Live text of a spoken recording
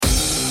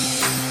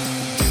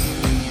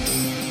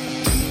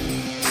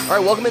All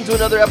right, welcome into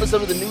another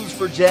episode of the News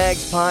for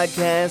Jags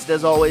podcast.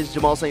 As always,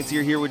 Jamal St.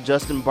 Cyr here with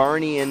Justin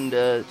Barney,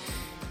 and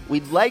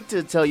we'd like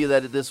to tell you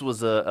that this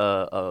was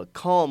a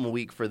calm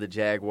week for the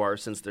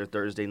Jaguars since their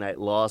Thursday night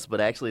loss, but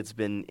actually it's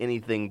been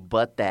anything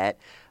but that.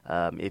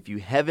 If you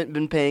haven't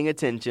been paying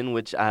attention,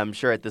 which I'm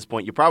sure at this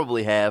point you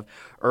probably have,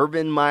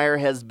 Urban Meyer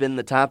has been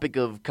the topic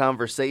of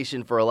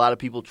conversation for a lot of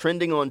people,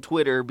 trending on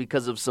Twitter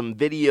because of some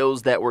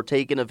videos that were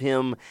taken of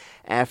him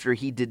after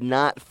he did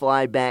not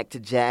fly back to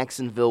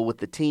Jacksonville with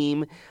the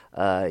team.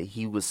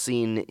 He was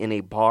seen in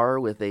a bar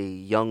with a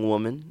young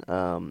woman.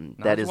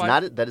 That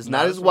is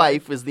not his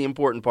wife is the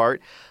important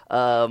part.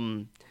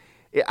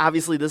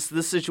 Obviously,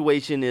 this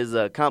situation is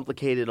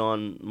complicated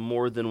on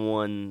more than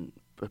one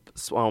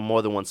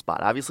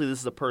spot. Obviously, this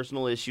is a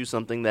personal issue,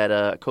 something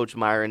that Coach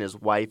Meyer and his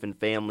wife and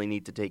family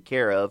need to take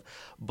care of.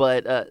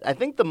 But I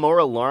think the more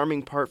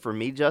alarming part for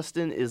me,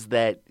 Justin, is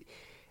that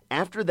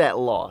after that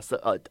loss,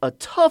 a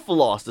tough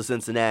loss to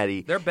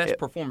Cincinnati. Their best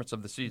performance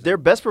of the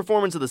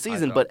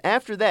season. But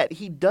after that,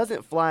 he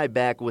doesn't fly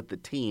back with the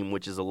team,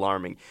 which is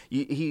alarming.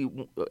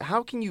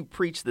 How can you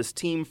preach this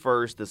team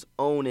first, this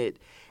own it,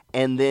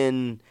 and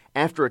then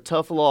after a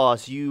tough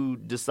loss, you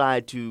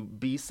decide to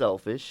be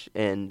selfish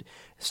and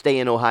stay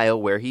in Ohio,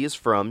 where he is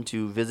from,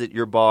 to visit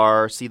your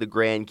bar, see the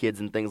grandkids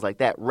and things like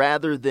that,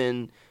 rather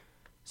than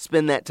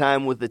spend that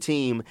time with the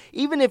team,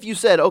 even if you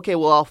said, okay,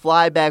 well, I'll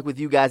fly back with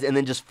you guys and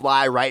then just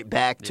fly right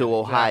back to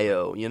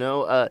Ohio,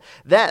 exactly.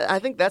 That I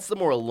think that's the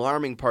more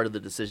alarming part of the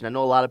decision. I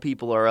know a lot of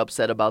people are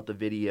upset about the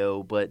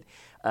video, but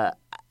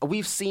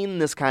we've seen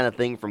this kind of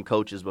thing from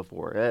coaches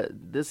before.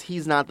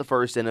 He's not the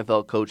first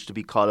NFL coach to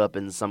be caught up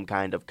in some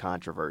kind of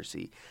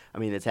controversy. I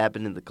mean, it's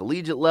happened in the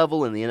collegiate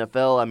level, in the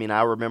NFL. I mean,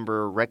 I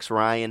remember Rex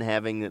Ryan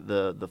having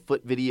the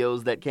foot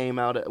videos that came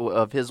out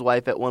of his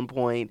wife at one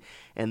point,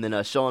 and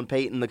then Sean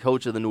Payton, the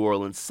coach of the New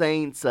Orleans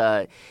Saints,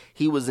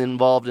 he was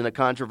involved in a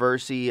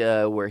controversy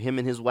where him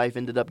and his wife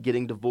ended up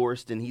getting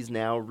divorced, and he's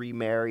now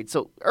remarried.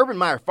 So Urban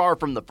Meyer, far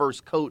from the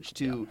first coach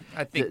to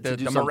I think to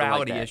the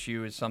morality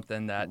issue is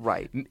something that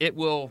it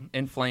will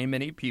inflame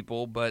many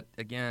people, but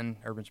again,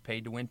 Urban's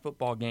paid to win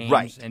football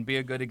games and be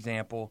a good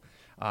example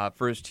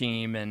for his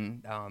team.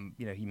 And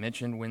he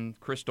mentioned when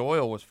Chris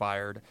Doyle was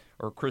fired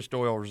or Chris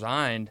Doyle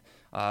resigned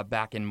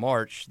back in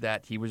March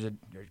that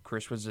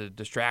Chris was a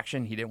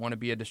distraction. He didn't want to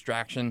be a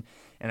distraction,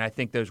 and I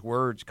think those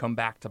words come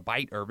back to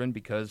bite Urban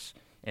because,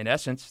 in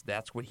essence,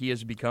 that's what he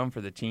has become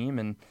for the team.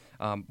 And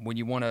when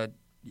you want to,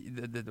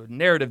 the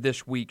narrative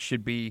this week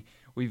should be,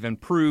 we've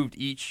improved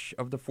each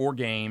of the 4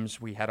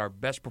 games. We had our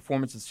best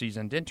performance of the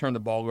season. Didn't turn the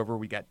ball over.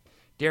 We got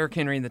Derrick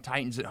Henry and the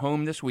Titans at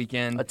home this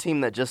weekend. A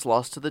team that just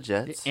lost to the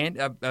Jets. And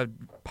a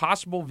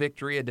possible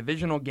victory, a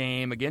divisional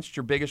game against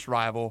your biggest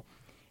rival.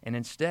 And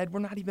instead, we're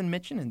not even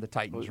mentioning the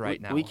Titans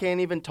right now. We can't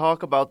even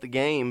talk about the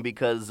game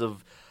because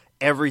of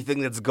everything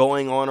that's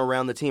going on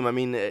around the team. I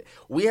mean,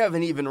 we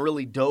haven't even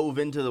really dove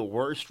into the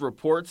worst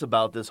reports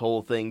about this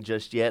whole thing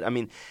just yet. I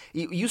mean,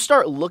 you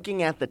start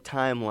looking at the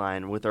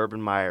timeline with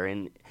Urban Meyer,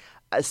 and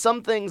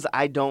some things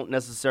I don't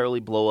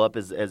necessarily blow up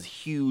as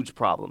huge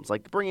problems.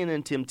 Like bringing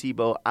in Tim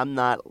Tebow, I'm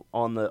not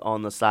on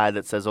the side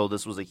that says, oh,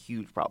 this was a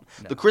huge problem.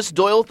 No. The Chris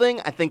Doyle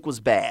thing, I think,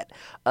 was bad.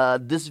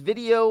 This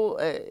video,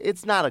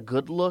 it's not a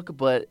good look,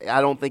 but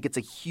I don't think it's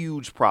a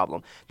huge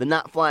problem. The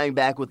not flying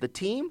back with the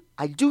team,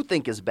 I do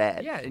think is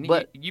bad. Yeah, and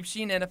you've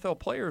seen NFL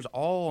players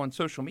all on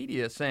social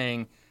media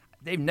saying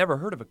they've never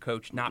heard of a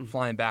coach not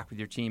flying back with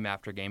your team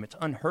after a game. It's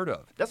unheard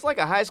of. That's like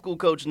a high school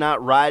coach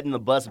not riding the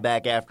bus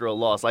back after a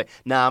loss. Like,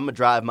 nah, I'm going to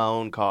drive my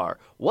own car.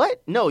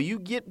 What? No, you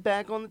get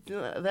back on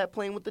that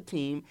plane with the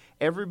team.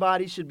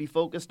 Everybody should be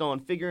focused on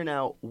figuring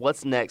out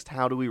what's next.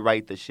 How do we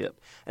right the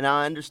ship? And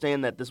I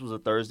understand that this was a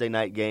Thursday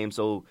night game,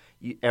 so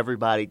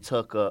everybody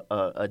took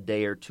a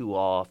day or two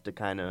off to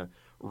kind of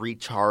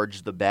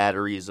recharge the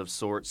batteries of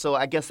sorts. So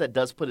I guess that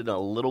does put it in a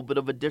little bit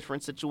of a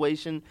different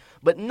situation,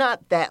 but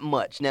not that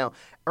much. Now,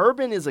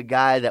 Urban is a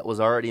guy that was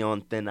already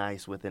on thin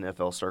ice with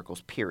NFL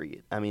circles,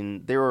 period. I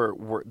mean, there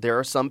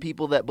are some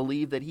people that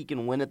believe that he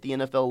can win at the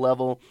NFL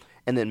level,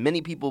 and then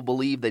many people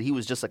believe that he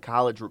was just a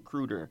college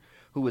recruiter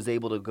who was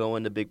able to go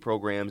into big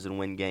programs and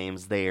win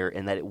games there,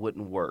 and that it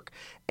wouldn't work.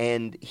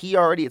 And he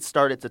already had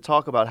started to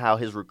talk about how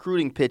his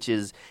recruiting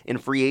pitches in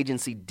free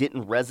agency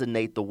didn't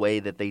resonate the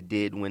way that they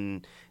did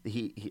when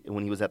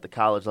he was at the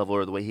college level,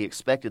 or the way he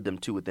expected them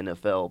to with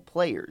NFL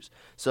players.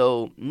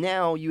 So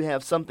now you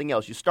have something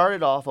else. You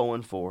started off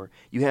 0-4.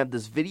 You have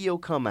this video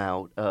come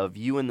out of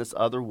you and this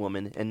other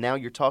woman, and now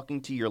you're talking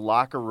to your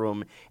locker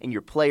room and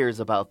your players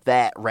about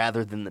that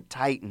rather than the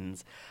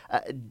Titans.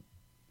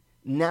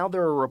 Now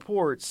there are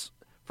reports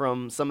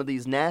from some of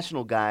these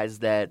national guys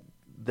that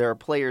there are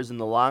players in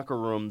the locker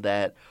room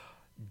that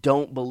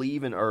don't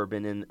believe in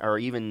Urban, and or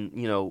even,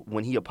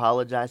 when he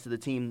apologized to the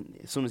team,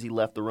 as soon as he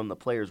left the room, the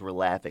players were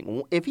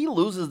laughing. If he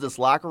loses this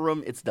locker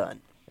room, it's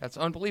done. That's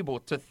unbelievable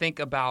to think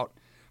about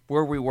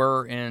where we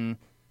were in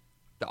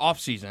the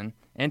offseason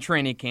and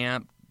training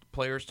camp,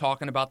 players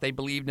talking about they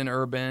believed in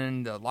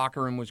Urban, the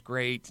locker room was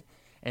great,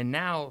 and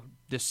now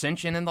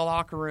dissension in the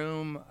locker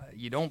room,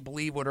 you don't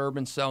believe what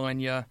Urban's selling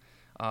you.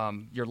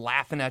 You're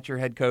laughing at your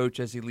head coach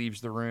as he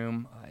leaves the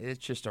room. It's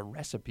just a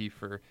recipe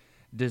for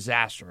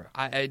disaster.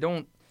 I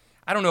don't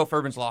know if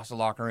Urban's lost the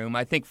locker room.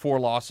 I think 4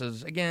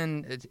 losses.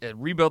 Again, it's a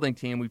rebuilding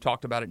team. We've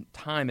talked about it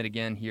time and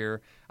again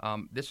here.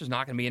 This is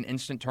not going to be an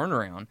instant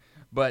turnaround.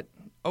 But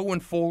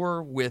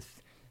 0-4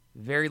 with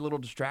very little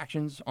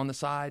distractions on the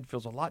side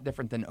feels a lot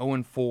different than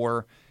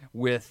 0-4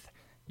 with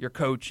your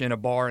coach in a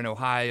bar in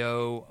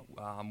Ohio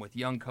with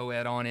young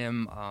co-ed on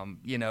him.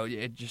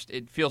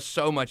 It feels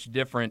so much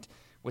different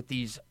with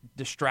these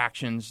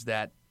distractions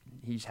that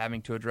he's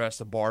having to address,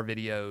 the bar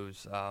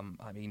videos.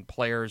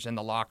 Players in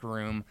the locker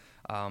room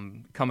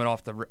coming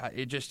off the.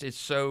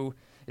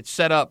 It's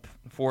set up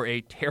for a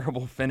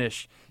terrible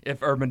finish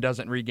if Urban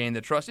doesn't regain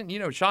the trust.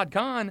 And Shad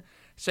Khan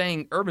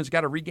saying Urban's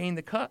got to regain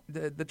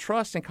the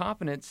trust and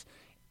confidence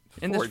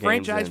in this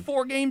franchise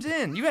 4 games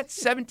in. You had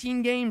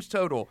 17 games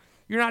total.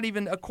 You're not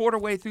even a quarter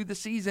way through the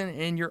season,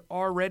 and you're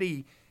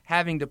already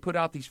having to put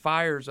out these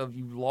fires of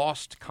you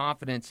lost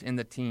confidence in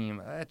the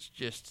team. That's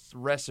just a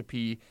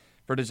recipe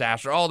for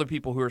disaster. All the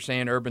people who are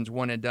saying Urban's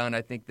one and done,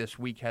 I think this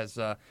week has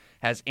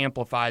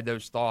amplified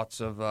those thoughts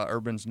of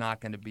Urban's not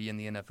going to be in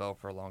the NFL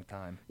for a long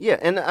time. Yeah,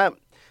 and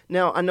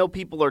now I know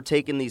people are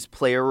taking these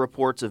player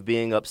reports of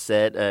being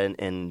upset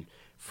and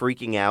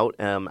freaking out.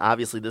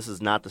 Obviously, this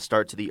is not the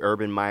start to the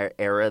Urban Meyer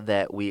era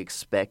that we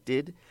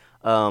expected.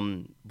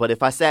 But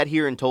if I sat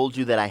here and told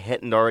you that I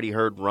hadn't already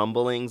heard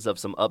rumblings of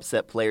some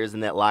upset players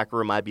in that locker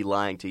room, I'd be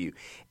lying to you.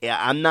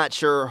 I'm not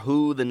sure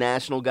who the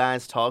national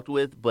guys talked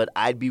with, but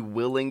I'd be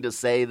willing to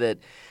say that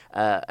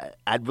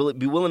I'd really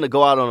be willing to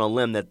go out on a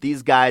limb that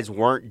these guys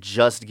weren't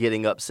just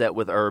getting upset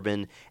with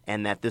Urban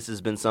and that this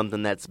has been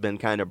something that's been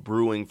kind of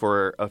brewing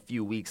for a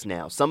few weeks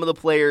now. Some of the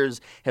players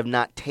have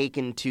not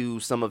taken to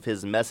some of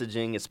his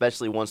messaging,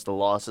 especially once the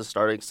losses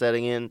started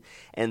setting in,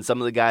 and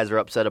some of the guys are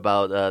upset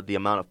about the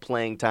amount of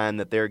playing time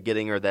that they're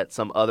getting or that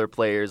some other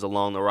players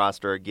along the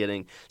roster are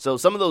getting. So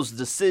some of those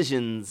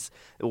decisions,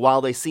 while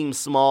they seem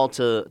small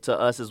to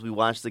us as we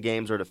watch the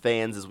games or to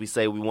fans as we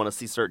say we want to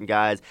see certain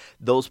guys,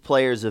 those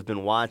players have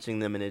been watching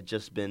them and it's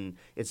just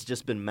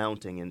been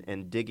mounting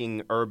and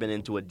digging Urban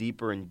into a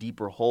deeper and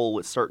deeper hole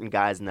with certain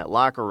guys in that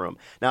locker room.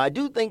 Now, I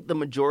do think the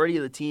majority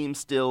of the team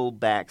still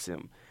backs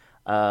him.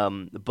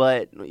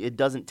 But it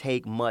doesn't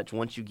take much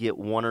once you get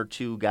 1 or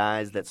 2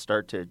 guys that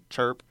start to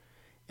chirp.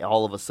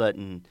 All of a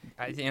sudden,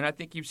 and I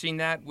think you've seen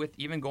that with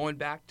even going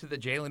back to the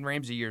Jalen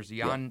Ramsey years,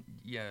 Jan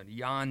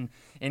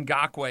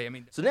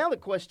Ngakoue. So now the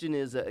question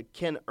is,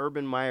 can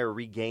Urban Meyer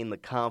regain the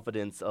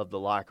confidence of the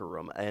locker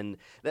room? And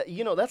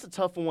that's a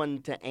tough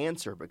one to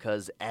answer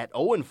because at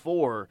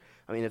 0-4,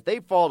 if they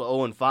fall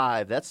to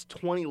 0-5, that's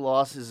 20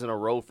 losses in a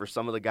row for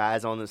some of the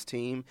guys on this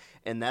team,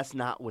 and that's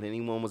not what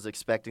anyone was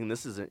expecting.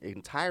 This is an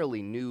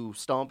entirely new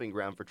stomping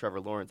ground for Trevor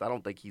Lawrence. I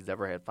don't think he's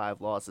ever had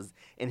 5 losses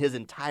in his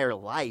entire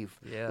life,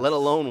 let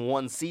alone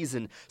 1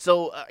 season.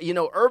 So,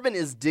 Urban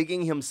is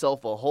digging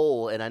himself a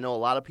hole, and I know a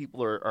lot of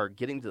people are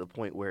getting to the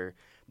point where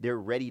they're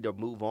ready to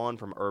move on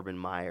from Urban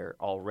Meyer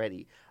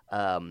already.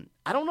 I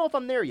don't know if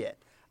I'm there yet.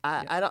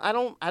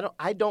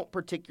 I don't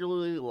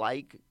particularly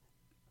like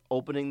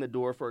opening the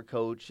door for a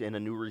coach and a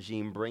new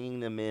regime, bringing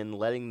them in,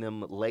 letting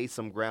them lay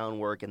some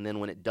groundwork, and then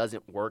when it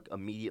doesn't work,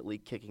 immediately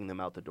kicking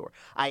them out the door.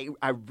 I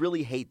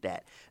really hate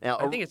that. Now,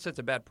 I think it sets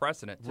a bad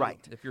precedent, too.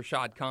 Right. If you're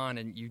Shad Khan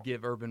and you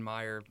give Urban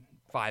Meyer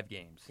 5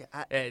 games,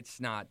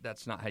 that's not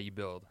how you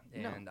build.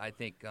 And no. I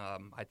think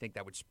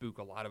that would spook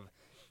a lot of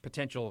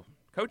potential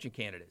coaching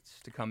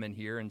candidates to come in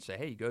here and say,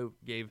 hey,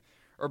 gave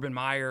Urban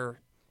Meyer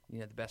 –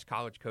 the best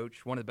college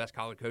coach, one of the best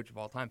college coaches of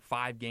all time,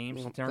 5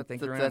 games. I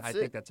think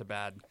that's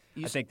bad.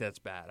 I think that's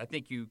bad. I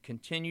think you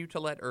continue to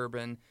let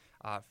Urban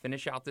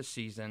finish out this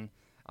season.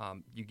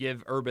 You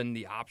give Urban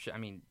the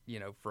option.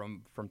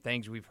 From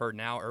things we've heard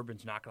now,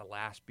 Urban's not going to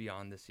last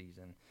beyond the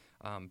season.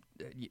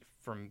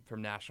 From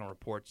national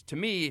reports, to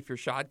me, if you're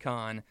Shad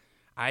Khan,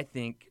 I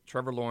think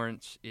Trevor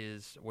Lawrence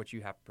is what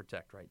you have to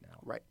protect right now.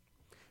 Right.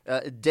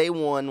 Day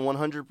one,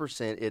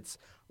 100%. It's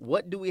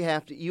what do we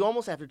have to – you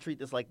almost have to treat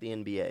this like the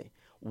NBA.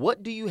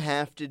 What do you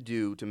have to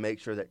do to make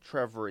sure that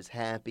Trevor is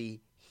happy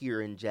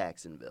here in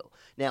Jacksonville?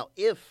 Now,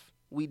 if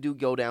we do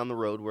go down the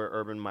road where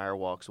Urban Meyer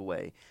walks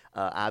away,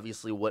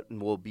 obviously what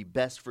will be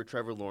best for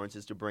Trevor Lawrence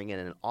is to bring in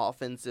an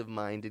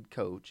offensive-minded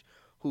coach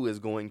who is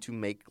going to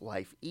make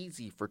life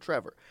easy for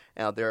Trevor.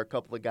 Now, there are a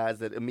couple of guys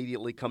that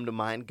immediately come to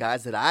mind,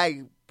 guys that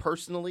I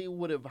personally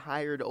would have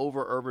hired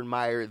over Urban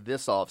Meyer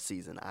this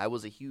offseason. I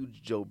was a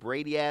huge Joe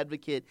Brady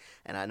advocate,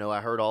 and I know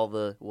I heard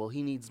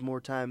he needs more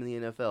time in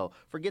the NFL.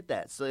 Forget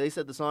that. So they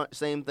said the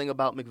same thing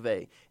about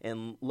McVay,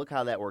 and look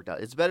how that worked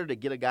out. It's better to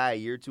get a guy a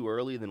year too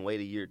early than wait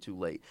a year too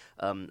late.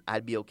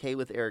 I'd be okay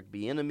with Eric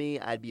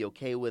Bieniemy. I'd be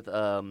okay with,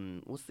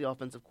 what's the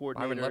offensive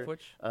coordinator? Byron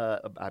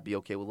Leftwich? I'd be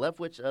okay with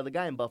Leftwich. The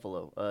guy in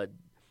Buffalo.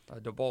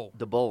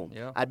 DeBoll.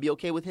 Yeah. I'd be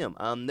okay with him.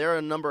 There are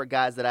a number of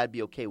guys that I'd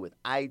be okay with.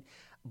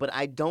 But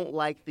I don't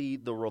like the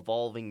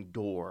revolving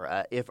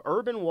door. If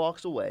Urban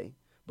walks away,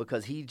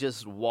 because he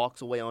just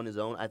walks away on his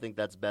own, I think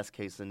that's best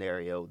case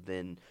scenario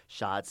than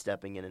Shad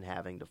stepping in and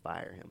having to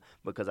fire him.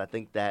 Because I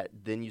think that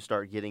then you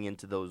start getting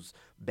into those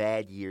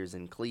bad years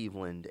in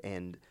Cleveland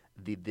and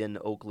the then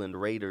Oakland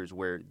Raiders,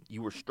 where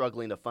you were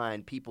struggling to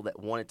find people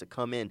that wanted to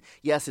come in.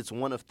 Yes, it's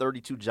one of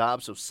 32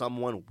 jobs, so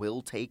someone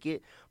will take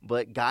it,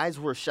 but guys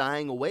were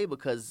shying away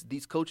because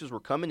these coaches were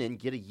coming in,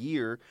 get a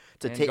year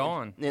to take,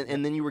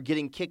 and then you were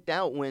getting kicked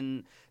out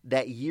when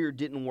that year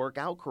didn't work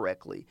out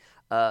correctly.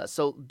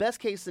 So best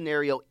case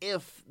scenario,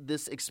 if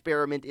this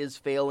experiment is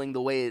failing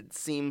the way it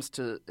seems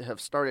to have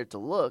started to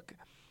look,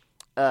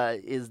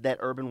 is that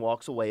Urban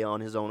walks away on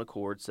his own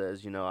accord,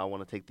 says, I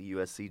want to take the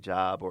USC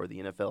job, or the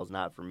NFL is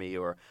not for me,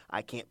 or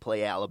I can't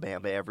play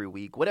Alabama every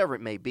week, whatever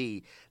it may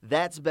be.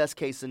 That's best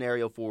case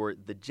scenario for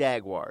the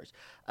Jaguars.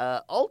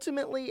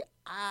 Ultimately,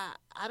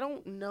 I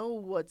don't know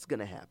what's going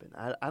to happen.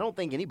 I don't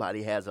think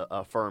anybody has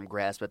a firm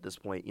grasp at this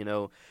point.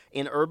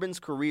 In Urban's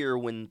career,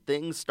 when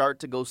things start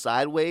to go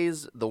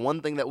sideways, the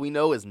one thing that we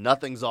know is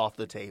nothing's off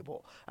the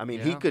table. I mean,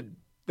 he could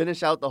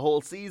finish out the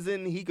whole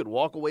season. He could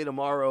walk away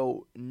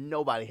tomorrow.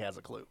 Nobody has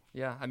a clue.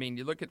 Yeah, I mean,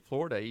 you look at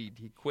Florida.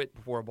 He quit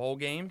before a bowl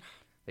game.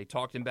 They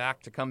talked him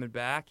back to coming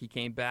back. He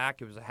came back.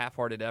 It was a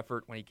half-hearted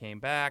effort when he came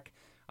back.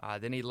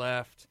 Then he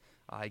left.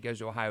 He goes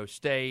to Ohio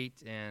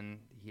State, and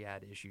he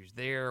had issues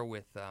there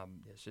with the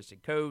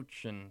assistant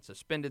coach and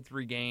suspended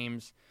 3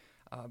 games.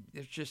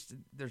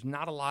 There's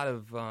not a lot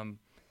of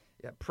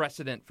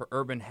precedent for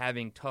Urban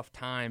having tough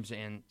times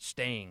and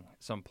staying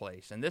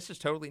someplace. And this is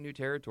totally new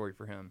territory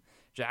for him.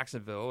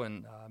 Jacksonville,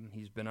 and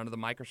he's been under the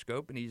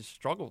microscope, and he's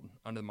struggled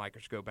under the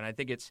microscope. And I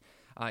think it's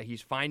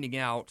he's finding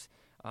out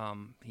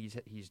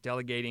he's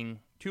delegating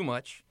too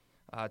much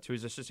to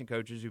his assistant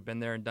coaches who've been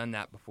there and done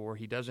that before.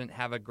 He doesn't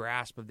have a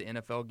grasp of the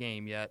NFL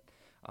game yet.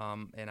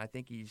 And I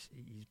think he's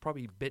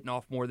probably bitten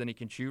off more than he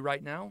can chew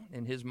right now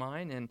in his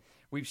mind. And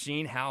we've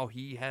seen how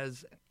he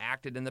has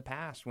acted in the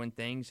past when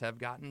things have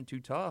gotten too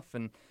tough.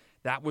 And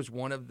that was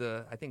one of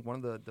the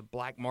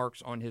black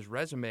marks on his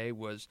resume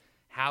was,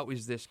 how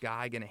is this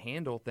guy going to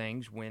handle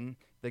things when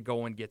the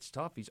going gets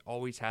tough? He's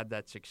always had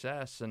that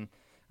success. And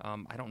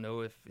I don't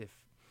know if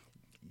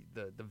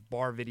the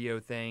bar video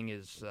thing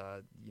is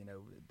a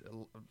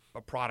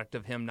product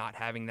of him not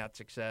having that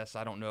success.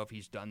 I don't know if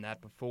he's done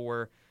that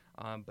before.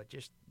 But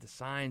just the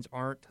signs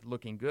aren't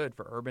looking good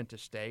for Urban to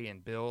stay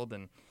and build.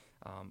 And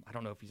I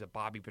don't know if he's a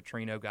Bobby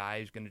Petrino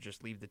guy who's going to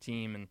just leave the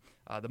team in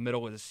the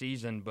middle of the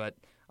season. But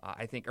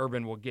I think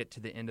Urban will get to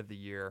the end of the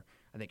year.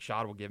 I think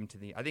Shad will give him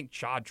I think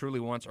Shad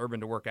truly wants Urban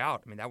to work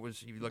out. I mean, that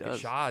was, if you look at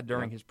Shad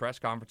during his press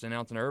conference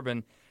announcing Urban,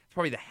 it's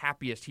probably the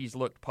happiest he's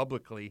looked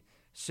publicly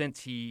since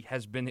he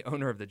has been the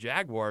owner of the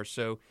Jaguars.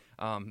 So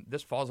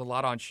this falls a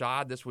lot on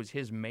Shad. This was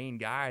his main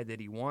guy that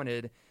he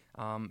wanted.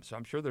 So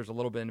I'm sure there's a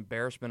little bit of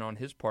embarrassment on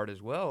his part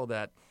as well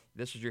that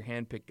this is your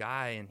handpicked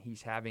guy and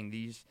he's having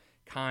these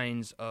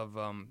kinds of,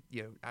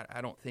 I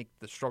don't think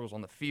the struggles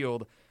on the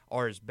field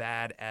are as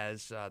bad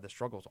as the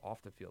struggles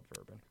off the field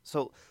for Urban.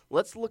 So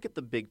let's look at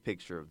the big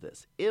picture of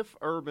this. If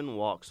Urban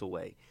walks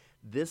away,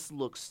 this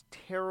looks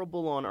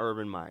terrible on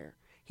Urban Meyer.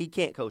 He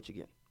can't coach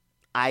again.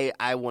 I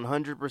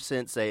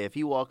 100% say if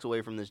he walks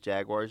away from this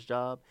Jaguars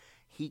job,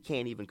 he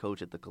can't even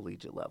coach at the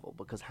collegiate level,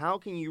 because how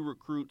can you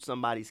recruit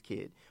somebody's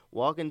kid,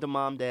 walk into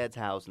mom, dad's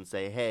house and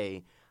say,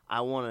 hey, I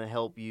want to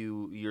help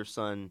your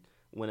son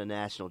win a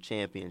national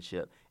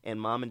championship, and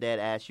mom and dad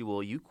ask you,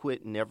 well, you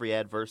quit in every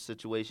adverse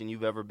situation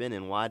you've ever been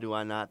in. Why do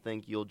I not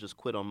think you'll just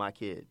quit on my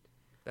kid?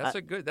 That's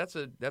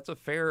a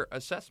fair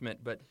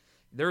assessment, but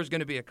there's going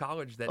to be a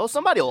college that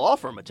somebody will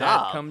offer him a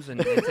job. Comes and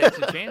takes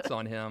a chance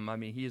on him. I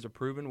mean, he is a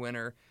proven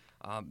winner.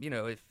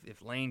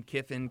 If Lane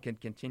Kiffin can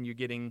continue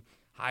getting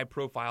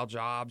high-profile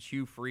jobs,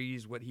 Hugh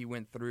Freeze, what he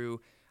went through.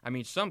 I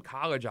mean, some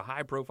college, a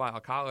high-profile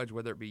college,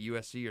 whether it be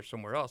USC or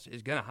somewhere else,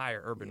 is going to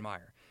hire Urban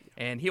Meyer.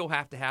 And he'll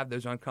have to have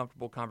those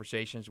uncomfortable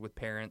conversations with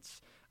parents,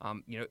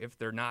 if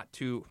they're not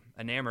too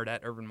enamored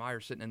at Urban Meyer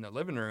sitting in the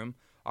living room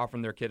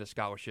offering their kid a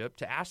scholarship,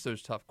 to ask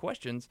those tough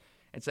questions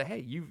and say, hey,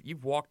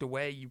 you've walked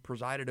away, you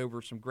presided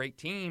over some great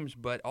teams,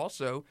 but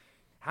also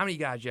how many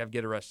guys you have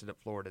get arrested at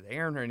Florida? The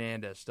Aaron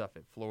Hernandez stuff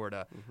at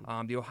Florida,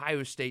 the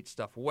Ohio State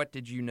stuff. What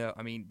did you know?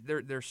 I mean,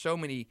 there's so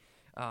many.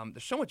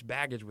 There's so much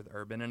baggage with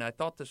Urban, and I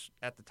thought this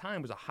at the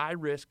time was a high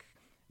risk,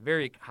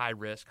 very high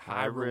risk,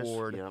 high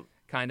reward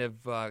kind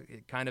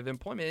of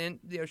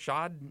employment. And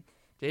Shad,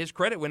 to his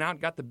credit, went out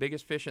and got the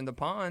biggest fish in the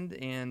pond,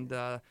 and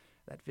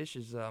that fish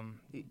is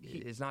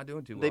not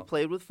doing too well. They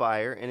played with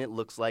fire, and it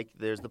looks like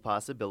there's the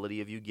possibility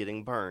of you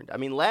getting burned. I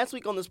mean, last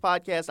week on this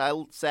podcast, I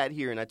sat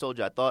here and I told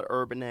you I thought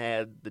Urban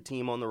had the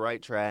team on the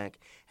right track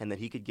and that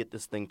he could get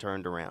this thing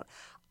turned around.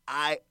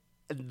 I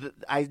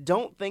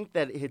don't think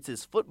that it's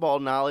his football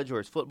knowledge or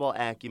his football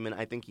acumen.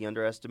 I think he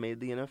underestimated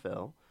the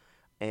NFL,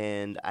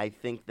 and I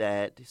think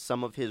that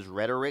some of his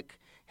rhetoric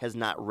has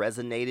not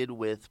resonated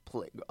with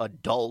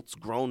adults,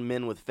 grown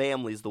men with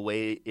families, the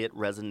way it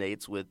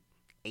resonates with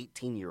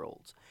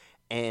 18-year-olds.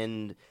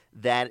 And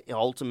that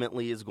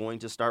ultimately is going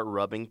to start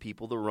rubbing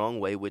people the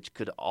wrong way, which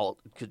could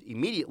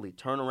immediately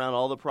turn around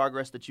all the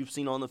progress that you've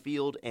seen on the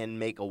field and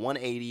make a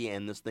 180,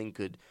 and this thing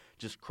could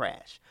just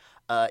crash.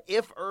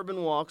 If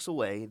Urban walks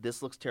away,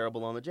 this looks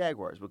terrible on the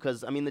Jaguars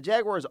because, I mean, the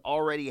Jaguars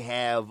already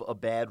have a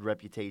bad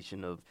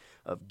reputation of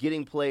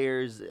getting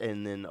players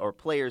or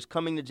players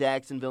coming to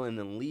Jacksonville and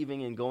then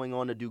leaving and going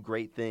on to do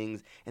great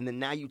things. And then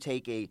now you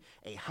take a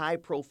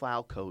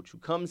high-profile coach who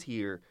comes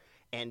here,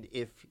 and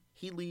if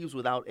he leaves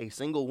without a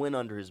single win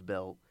under his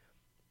belt,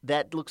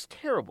 that looks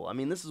terrible. I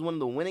mean, this is one of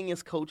the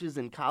winningest coaches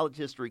in college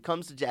history,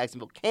 comes to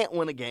Jacksonville, can't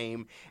win a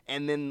game,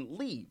 and then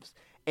leaves.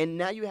 And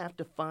now you have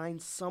to find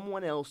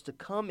someone else to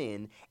come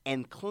in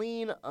and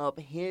clean up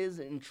his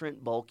and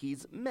Trent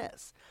Baalke's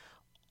mess.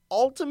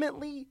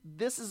 Ultimately,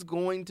 this is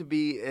going to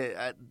be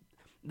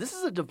this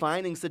is a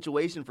defining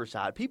situation for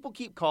Shad. People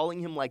keep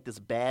calling him like this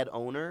bad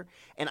owner,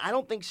 and I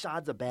don't think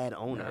Shad's a bad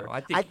owner. No,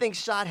 I think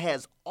Shad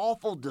has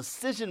awful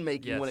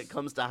decision-making when it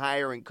comes to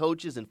hiring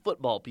coaches and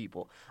football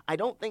people. I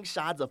don't think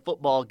Shad's a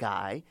football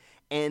guy,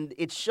 and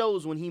it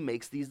shows when he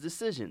makes these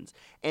decisions.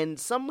 And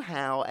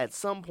somehow, at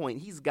some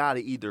point, he's got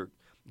to either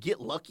get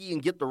lucky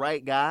and get the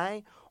right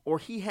guy, or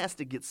he has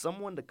to get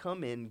someone to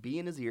come in, be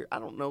in his ear, I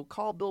don't know,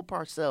 call Bill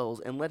Parcells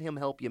and let him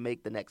help you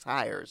make the next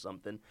hire or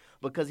something,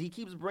 because he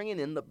keeps bringing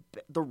in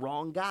the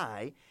wrong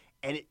guy,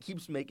 and it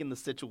keeps making the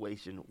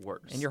situation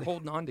worse. And you're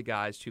holding on to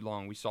guys too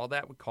long. We saw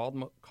that with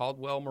Caldwell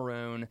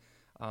Marone.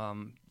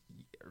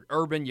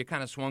 Urban, you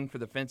kind of swung for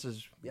the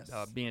fences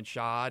being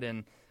Shad,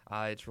 and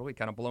it's really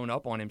kind of blown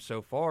up on him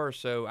so far.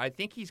 So I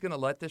think he's going to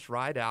let this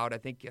ride out. I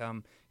think,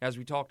 as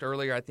we talked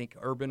earlier, I think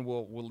Urban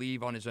will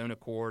leave on his own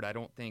accord. I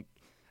don't think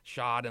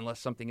Shad,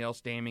 unless something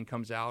else damning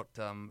comes out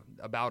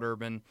about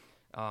Urban,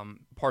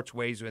 parts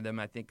ways with him.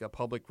 I think a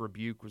public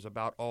rebuke was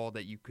about all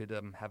that you could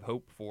have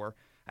hoped for.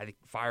 I think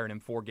firing him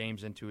 4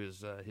 games into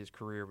his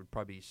career would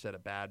probably set a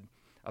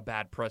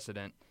bad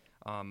precedent.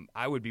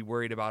 I would be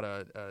worried about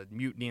a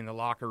mutiny in the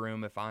locker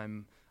room if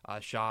I'm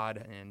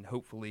Shad, and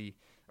hopefully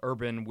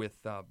Urban, with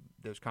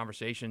those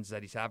conversations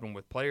that he's having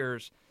with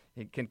players,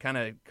 it can kind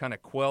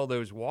of quell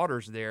those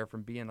waters there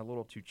from being a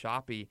little too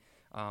choppy.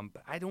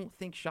 But I don't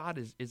think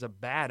Shad is a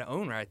bad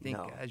owner. I think,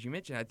 as you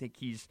mentioned, I think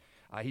he's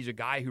a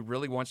guy who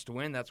really wants to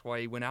win. That's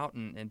why he went out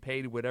and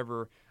paid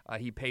whatever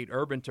he paid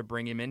Urban to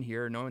bring him in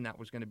here, knowing that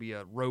was going to be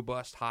a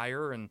robust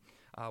hire and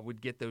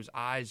would get those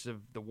eyes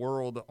of the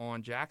world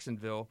on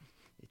Jacksonville.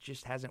 It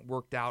just hasn't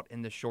worked out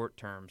in the short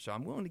term. So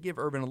I'm willing to give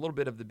Urban a little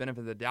bit of the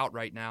benefit of the doubt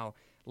right now.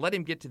 Let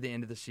him get to the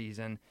end of the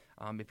season.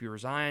 If he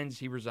resigns,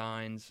 he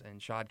resigns,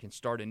 and Shad can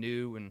start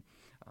anew and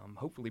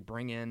hopefully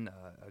bring in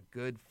a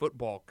good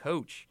football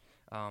coach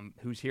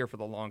who's here for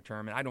the long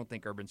term. And I don't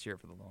think Urban's here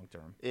for the long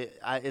term.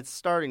 It's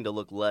starting to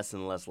look less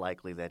and less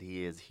likely that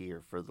he is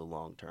here for the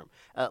long term.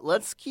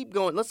 Let's keep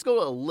going. Let's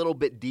go a little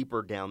bit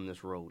deeper down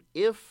this road.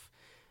 If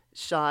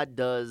Shad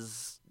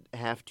does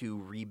have to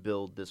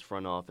rebuild this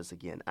front office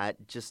again, I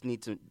just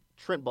need to –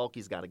 Trent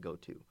Baalke's got to go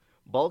too.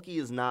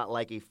 Baalke is not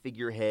like a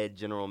figurehead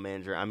general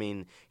manager. I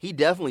mean, he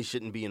definitely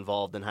shouldn't be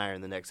involved in hiring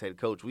the next head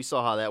coach. We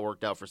saw how that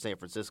worked out for San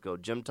Francisco.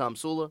 Jim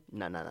Tomsula?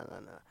 No.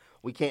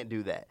 We can't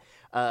do that.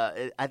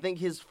 I think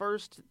his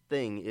first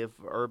thing, if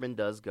Urban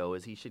does go,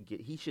 is he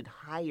should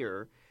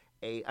hire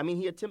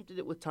he attempted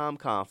it with Tom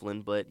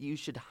Coughlin, but you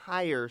should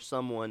hire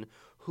someone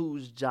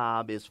whose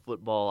job is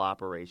football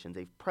operations,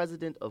 a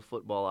president of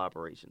football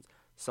operations.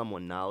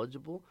 Someone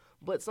knowledgeable,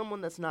 but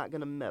someone that's not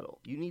going to meddle.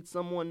 You need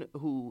someone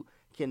who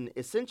can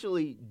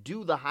essentially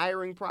do the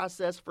hiring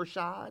process for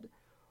Shad,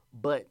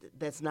 but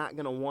that's not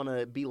going to want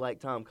to be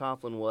like Tom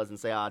Coughlin was and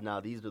say,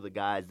 these are the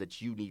guys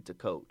that you need to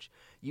coach.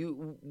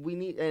 And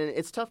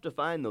it's tough to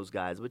find those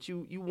guys, but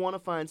you want to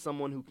find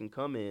someone who can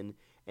come in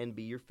and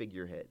be your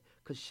figurehead,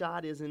 because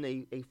Shad isn't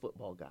a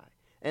football guy.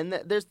 And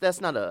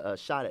that's not a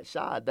shot at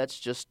Shad. That's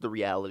just the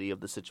reality of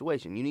the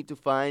situation. You need to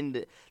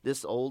find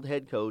this old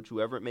head coach,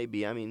 whoever it may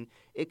be. I mean,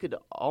 it could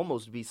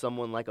almost be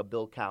someone like a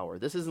Bill Cowher.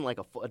 This isn't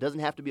it doesn't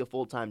have to be a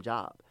full-time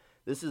job.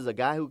 This is a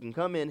guy who can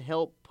come in,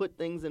 help put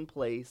things in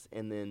place,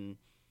 and then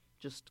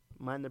just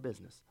mind their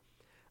business.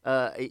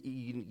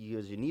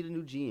 You need a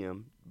new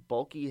GM.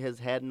 Baalke has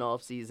had an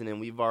offseason, and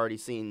we've already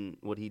seen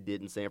what he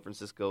did in San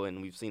Francisco,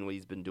 and we've seen what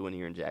he's been doing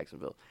here in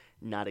Jacksonville.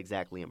 Not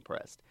exactly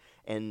impressed.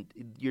 And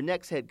your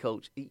next head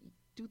coach,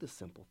 do the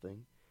simple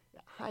thing.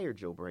 Hire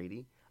Joe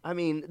Brady. I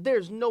mean,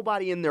 there's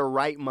nobody in their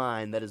right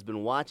mind that has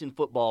been watching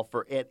football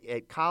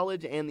at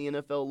college and the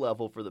NFL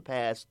level for the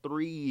past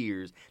 3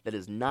 years that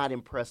is not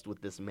impressed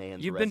with this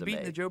man's You've resume. Been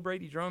beating the Joe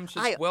Brady drum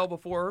since well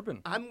before Urban.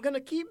 I'm going to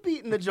keep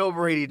beating the Joe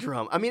Brady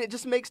drum. I mean, it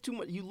just makes too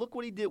much. You look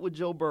what he did with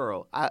Joe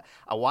Burrow. I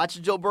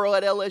watched Joe Burrow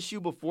at LSU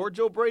before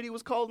Joe Brady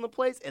was called in the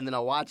place, and then I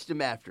watched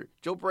him after.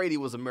 Joe Brady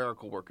was a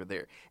miracle worker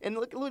there. And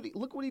look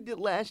what he did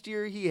last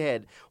year. He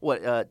had,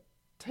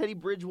 Teddy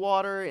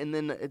Bridgewater, and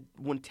then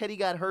when Teddy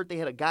got hurt, they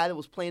had a guy that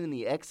was playing in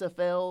the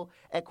XFL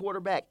at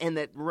quarterback, and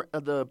that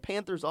the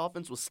Panthers'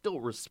 offense was still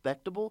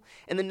respectable.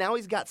 And then now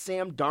he's got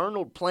Sam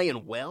Darnold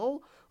playing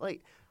well.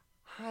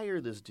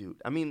 hire this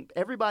dude. I mean,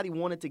 everybody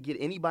wanted to get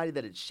anybody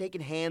that had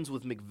shaken hands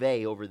with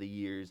McVay over the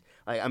years.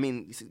 I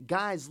mean,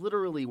 guys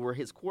literally were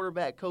his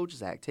quarterback coach,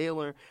 Zach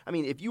Taylor. I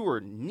mean, if you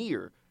were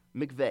near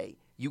McVay,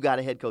 you got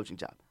a head coaching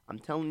job. I'm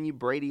telling you,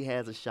 Brady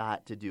has a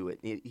shot to do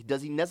it.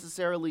 Does he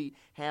necessarily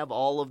have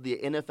all of the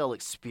NFL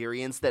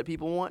experience that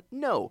people want?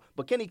 No.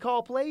 But can he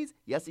call plays?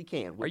 Yes, he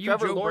can. Are you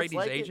Joe Brady's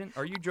agent?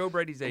 Are you Joe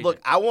Brady's agent?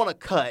 Look, I want to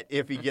cut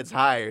if he gets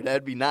hired.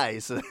 That'd be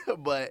nice.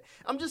 But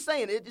I'm just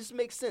saying, it just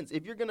makes sense.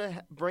 If you're going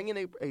to bring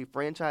in a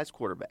franchise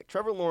quarterback,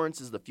 Trevor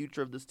Lawrence is the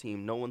future of this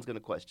team. No one's going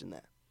to question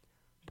that.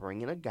 Bring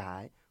in a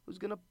guy who's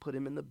going to put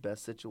him in the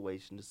best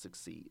situation to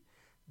succeed.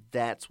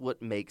 That's what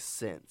makes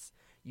sense.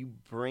 You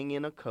bring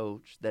in a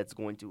coach that's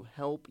going to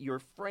help your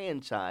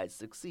franchise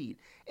succeed.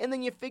 And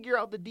then you figure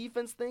out the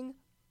defense thing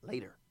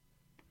later.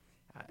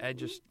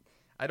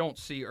 I don't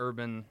see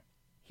Urban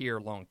here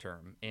long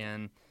term.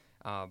 And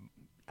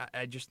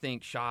I just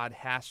think Shad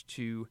has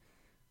to,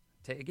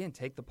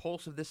 take the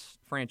pulse of this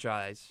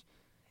franchise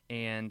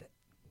and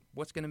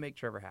what's going to make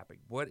Trevor happy?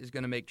 What is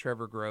going to make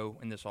Trevor grow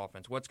in this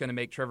offense? What's going to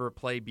make Trevor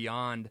play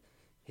beyond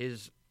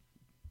his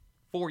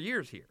 4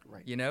 years here?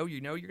 Right. You know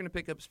you're going to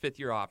pick up his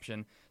fifth-year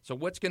option. So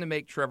what's going to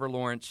make Trevor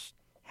Lawrence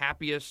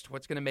happiest?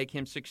 What's going to make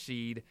him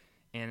succeed?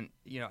 And,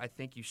 I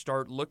think you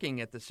start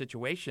looking at the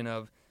situation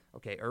of,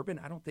 okay, Urban,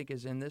 I don't think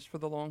is in this for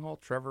the long haul.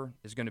 Trevor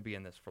is going to be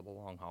in this for the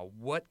long haul.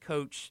 What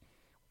coach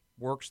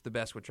works the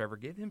best with Trevor?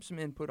 Give him some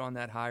input on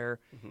that hire,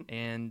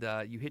 and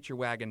you hitch your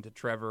wagon to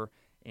Trevor.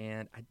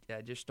 And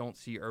I just don't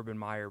see Urban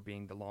Meyer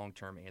being the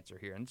long-term answer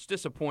here. And it's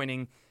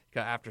disappointing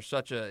after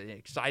such an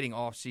exciting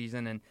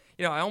offseason. And,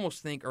 I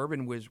almost think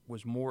Urban was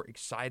more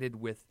excited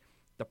with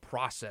the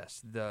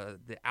process, the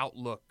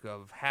outlook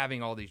of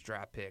having all these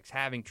draft picks,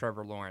 having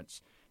Trevor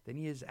Lawrence, than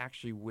he is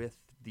actually with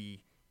the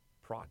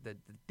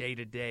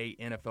day-to-day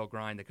NFL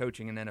grind, the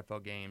coaching in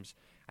NFL games.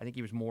 I think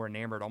he was more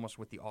enamored almost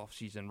with the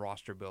off-season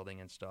roster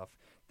building and stuff,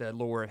 the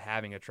lure of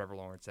having a Trevor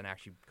Lawrence than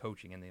actually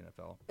coaching in the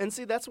NFL. And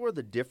see, that's where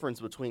the difference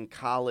between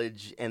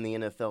college and the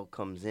NFL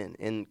comes in.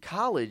 In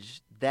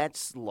college,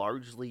 that's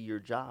largely your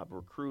job,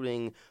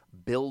 recruiting,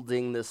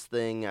 building this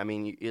thing. I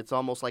mean, it's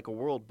almost like a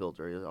world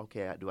builder.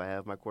 Okay, do I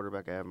have my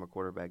quarterback? I have my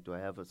quarterback. Do I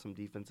have some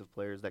defensive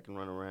players that can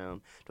run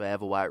around? Do I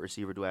have a wide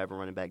receiver? Do I have a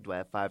running back? Do I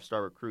have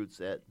 5-star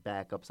recruits at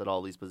backups at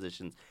all these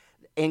positions?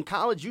 In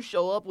college, you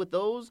show up with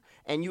those,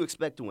 and you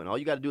expect to win. All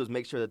you got to do is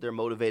make sure that they're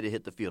motivated to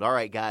hit the field. All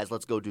right, guys,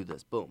 let's go do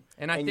this. Boom.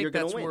 And I think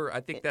that's where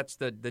that's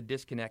the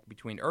disconnect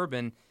between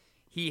Urban.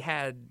 He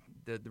had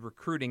the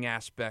recruiting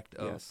aspect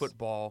of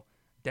football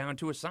down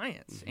to a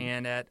science.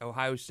 And at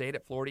Ohio State,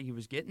 at Florida, he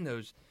was getting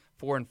those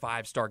 4- and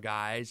 5-star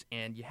guys,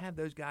 and you have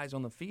those guys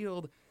on the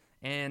field,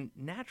 and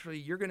naturally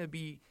you're going to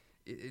be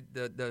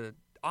the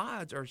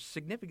odds are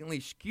significantly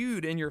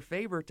skewed in your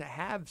favor to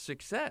have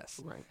success.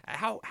 Right.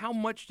 How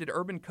much did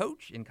Urban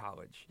coach in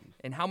college,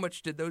 and how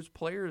much did those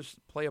players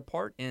play a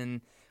part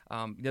in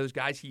those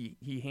guys he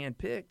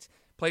handpicked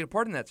played a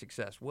part in that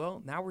success?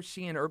 Well, now we're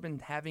seeing Urban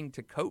having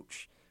to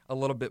coach a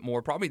little bit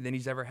more probably than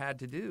he's ever had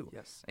to do.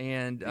 Yes.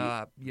 And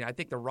I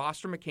think the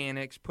roster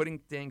mechanics, putting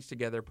things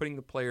together, picking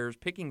the players,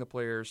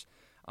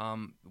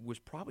 was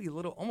probably a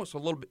little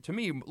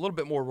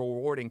bit more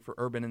rewarding for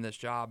Urban in this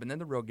job. And then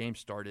the real game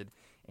started,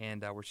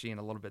 and we're seeing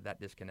a little bit of that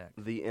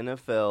disconnect. The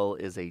NFL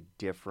is a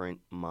different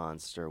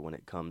monster when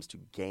it comes to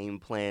game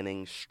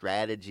planning,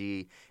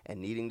 strategy, and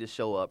needing to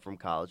show up from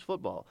college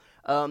football.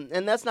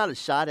 And that's not a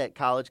shot at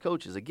college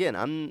coaches.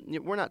 Again,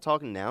 we're not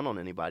talking down on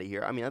anybody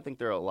here. I mean, I think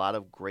there are a lot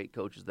of great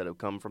coaches that have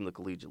come from the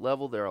collegiate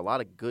level. There are a lot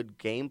of good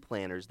game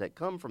planners that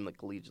come from the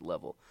collegiate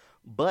level.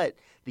 But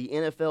the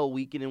NFL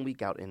week in and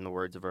week out, in the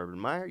words of Urban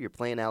Meyer, you're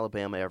playing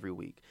Alabama every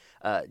week.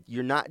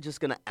 You're not just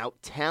going to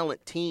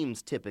out-talent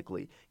teams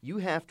typically. You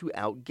have to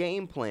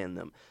out-game plan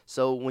them.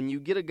 So when you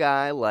get a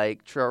guy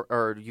like Trevor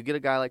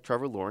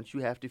Lawrence, you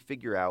have to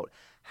figure out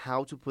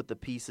how to put the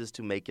pieces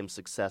to make him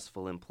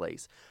successful in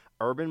place.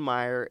 Urban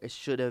Meyer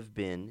should have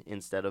been,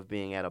 instead of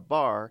being at a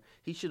bar,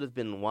 he should have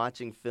been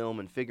watching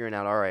film and figuring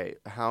out, all right,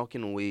 how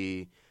can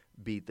we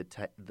beat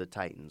the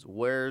Titans?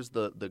 Where's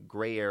the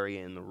gray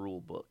area in the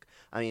rule book?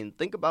 I mean,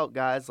 think about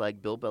guys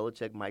like Bill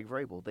Belichick, Mike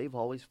Vrabel. They've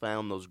always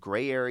found those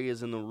gray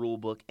areas in the rule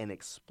book and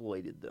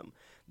exploited them.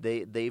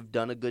 They've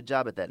done a good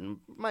job at that. And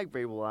Mike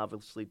Vrabel,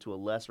 obviously, to a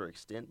lesser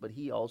extent, but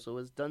he also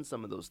has done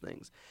some of those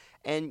things.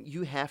 And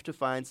you have to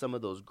find some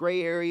of those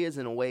gray areas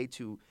in a way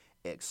to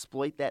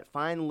exploit that,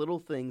 find little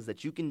things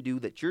that you can do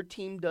that your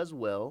team does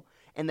well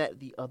and that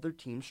the other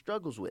team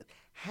struggles with.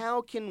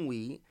 How can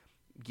we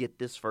get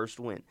this first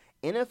win?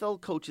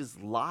 NFL coaches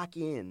lock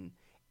in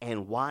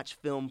and watch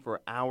film for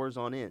hours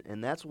on end,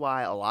 and that's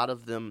why a lot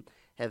of them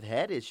have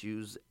had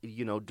issues,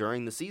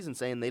 during the season,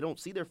 saying they don't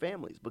see their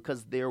families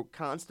because they're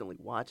constantly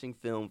watching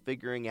film,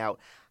 figuring out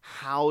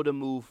how to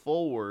move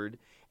forward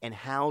and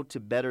how to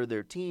better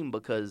their team,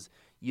 because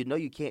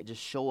you can't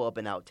just show up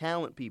and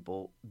out-talent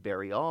people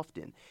very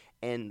often.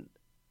 And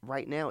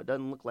right now, it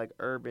doesn't look like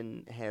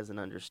Urban has an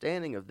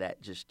understanding of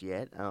that just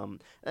yet.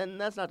 And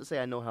that's not to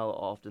say I know how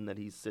often that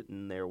he's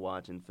sitting there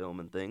watching film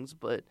and things,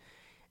 but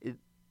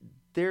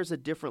there's a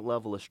different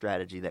level of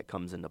strategy that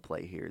comes into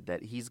play here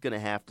that he's going to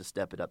have to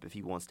step it up if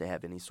he wants to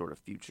have any sort of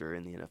future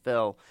in the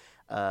NFL.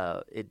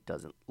 It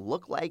doesn't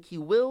look like he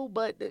will,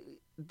 but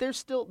there's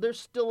still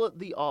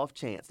the off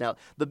chance. Now,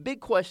 the big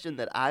question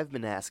that I've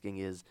been asking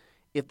is,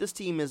 if this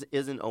team isn't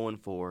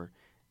 0-4,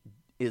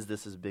 is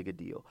this as big a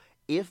deal?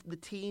 If the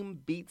team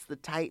beats the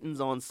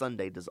Titans on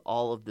Sunday, does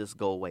all of this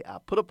go away? I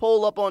put a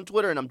poll up on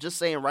Twitter, and I'm just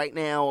saying right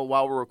now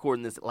while we're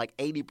recording this, like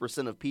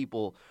 80% of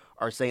people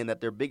are saying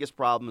that their biggest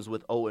problem is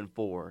with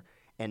 0-4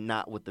 and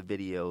not with the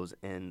videos.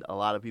 And a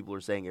lot of people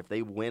are saying if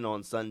they win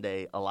on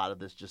Sunday, a lot of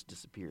this just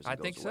disappears. I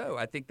think so.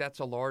 I think that's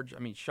a large – I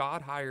mean,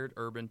 Shad hired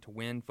Urban to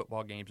win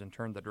football games and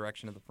turn the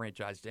direction of the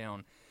franchise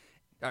down,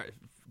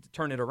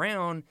 turn it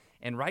around.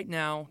 And right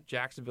now,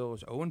 Jacksonville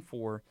is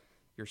 0-4.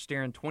 You're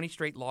staring 20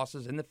 straight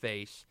losses in the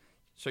face.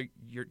 So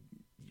you're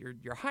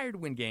hired to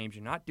win games.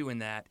 You're not doing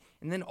that.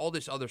 And then all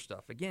this other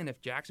stuff. Again,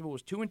 if Jacksonville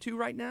was 2-2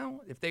 right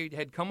now, if they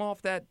had come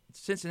off that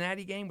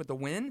Cincinnati game with a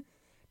win,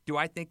 do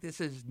I think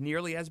this is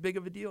nearly as big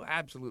of a deal?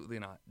 Absolutely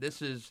not.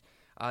 This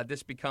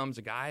becomes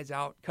a guy's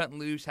out cutting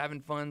loose,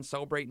 having fun,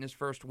 celebrating his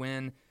first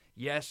win.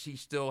 Yes, he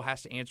still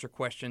has to answer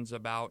questions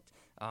about,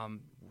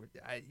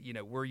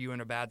 were you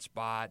in a bad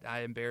spot?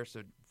 I embarrassed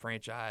the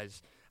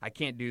franchise. I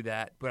can't do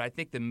that. But I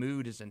think the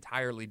mood is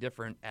entirely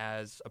different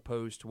as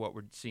opposed to what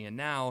we're seeing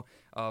now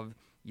of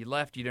you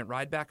left, you didn't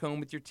ride back home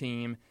with your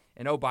team,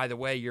 and oh, by the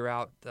way, you're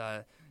out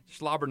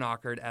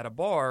slobbernockered at a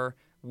bar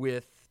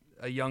with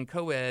a young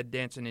co-ed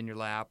dancing in your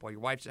lap while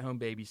your wife's at home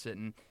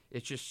babysitting.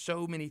 It's just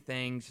so many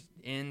things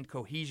in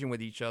cohesion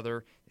with each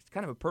other. It's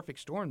kind of a perfect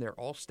storm. They're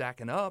all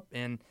stacking up,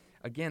 and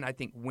again, I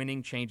think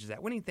winning changes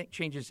that. Winning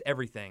changes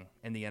everything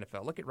in the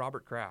NFL. Look at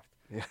Robert Kraft.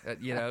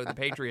 Yeah. The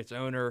Patriots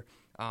owner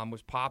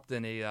was popped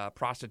in a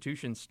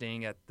prostitution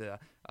sting at the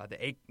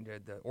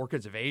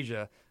Orchids of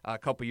Asia a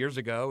couple years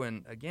ago.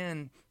 And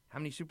again, how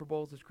many Super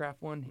Bowls has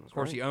Kraft won? Of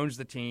course, he owns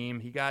the team.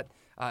 He got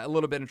a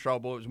little bit in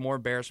trouble. It was more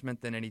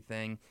embarrassment than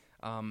anything.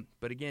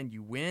 But again,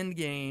 you win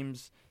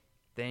games,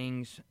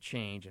 things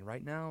change. And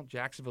right now,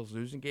 Jacksonville's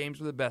losing games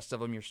with the best of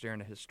them. You're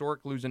staring a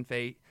historic losing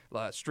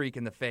streak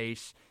in the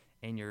face.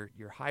 And your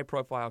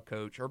high-profile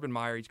coach, Urban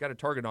Meyer, he's got a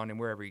target on him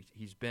wherever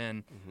he's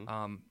been,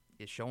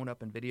 is showing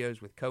up in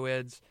videos with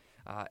co-eds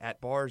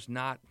at bars.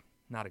 Not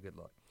a good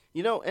look.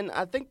 And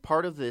I think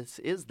part of this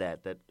is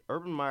that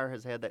Urban Meyer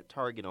has had that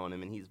target on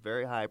him, and he's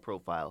very high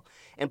profile.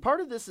 And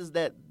part of this is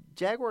that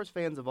Jaguars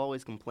fans have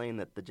always complained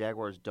that the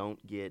Jaguars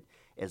don't get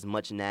as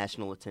much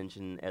national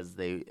attention as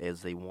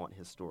they want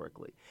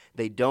historically.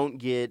 They don't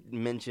get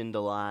mentioned a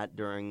lot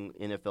during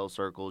NFL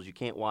circles. You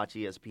can't watch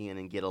ESPN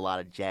and get a lot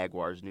of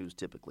Jaguars news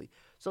typically.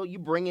 So you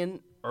bring in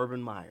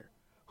Urban Meyer,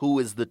 who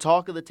is the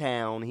talk of the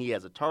town. He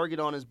has a target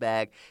on his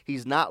back.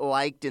 He's not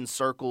liked in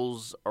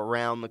circles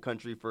around the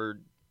country for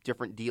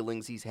different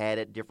dealings he's had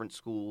at different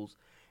schools,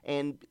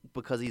 and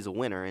because he's a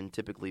winner, and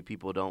typically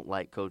people don't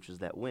like coaches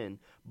that win.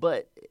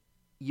 But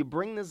you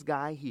bring this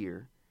guy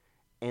here,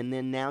 and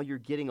then now you're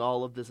getting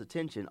all of this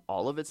attention.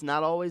 All of it's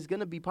not always going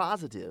to be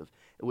positive,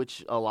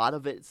 which a lot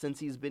of it since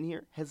he's been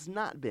here has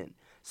not been.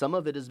 Some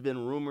of it has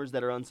been rumors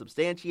that are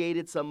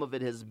unsubstantiated. Some of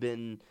it has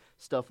been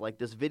stuff like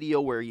this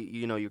video where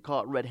you're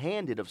caught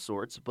red-handed of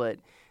sorts. But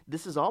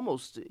this is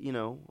almost,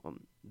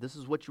 this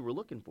is what you were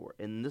looking for.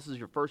 And this is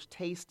your first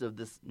taste of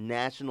this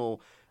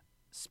national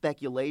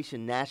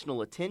speculation,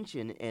 national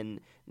attention, and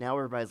now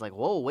everybody's like,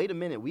 whoa, wait a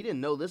minute, we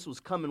didn't know this was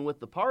coming with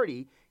the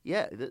party.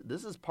 Yeah,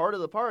 this is part of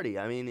the party.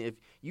 I mean, if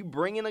you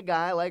bring in a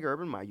guy like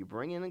Urban Meyer, you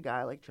bring in a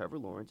guy like Trevor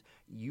Lawrence,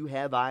 you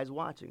have eyes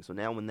watching. So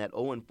now when that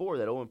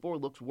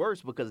 0-4 looks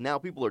worse because now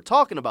people are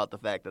talking about the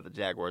fact that the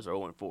Jaguars are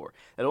 0-4.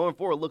 That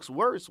 0-4 looks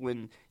worse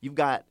when you've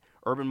got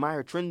Urban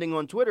Meyer trending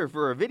on Twitter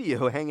for a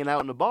video hanging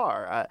out in a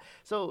bar.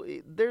 So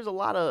there's a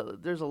lot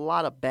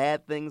of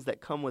bad things that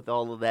come with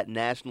all of that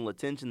national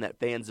attention that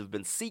fans have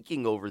been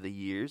seeking over the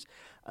years.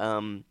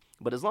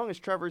 But as long as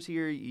Trevor's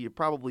here, you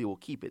probably will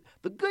keep it.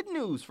 The good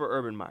news for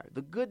Urban Meyer,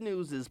 the good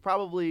news is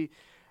probably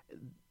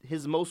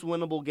his most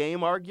winnable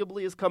game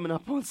arguably is coming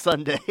up on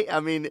Sunday. I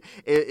mean,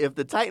 if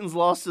the Titans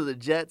lost to the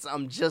Jets,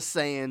 I'm just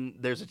saying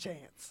there's a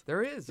chance.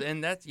 There is,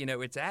 and that's,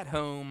 it's at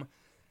home.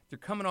 They're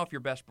coming off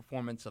your best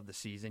performance of the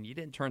season. You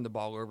didn't turn the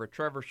ball over.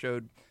 Trevor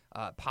showed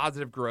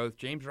positive growth.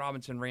 James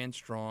Robinson ran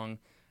strong.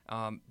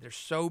 There's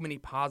so many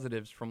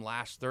positives from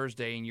last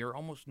Thursday, and you're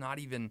almost not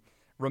even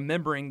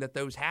remembering that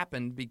those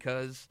happened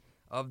because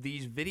of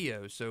these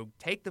videos. So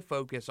take the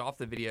focus off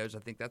the videos. I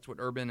think that's what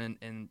Urban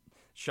and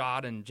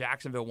Shad and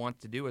Jacksonville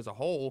want to do as a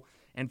whole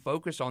and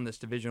focus on this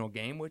divisional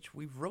game, which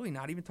we've really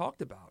not even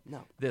talked about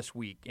this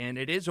week. And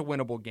it is a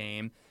winnable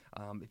game.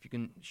 If you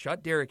can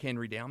shut Derrick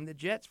Henry down, the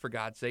Jets, for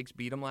God's sakes,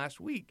 beat them last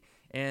week.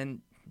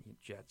 And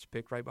Jets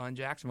picked right behind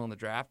Jacksonville in the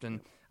draft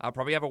and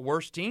probably have a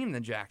worse team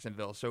than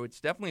Jacksonville. So it's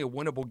definitely a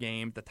winnable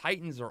game. The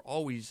Titans are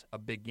always a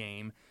big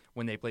game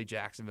when they play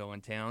Jacksonville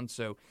in town.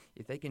 So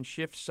if they can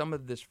shift some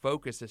of this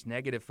focus, this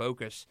negative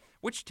focus,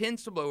 which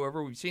tends to blow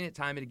over, we've seen it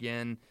time and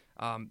again,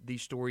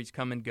 these stories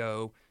come and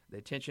go. The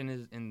attention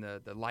is and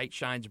the light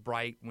shines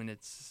bright when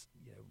it's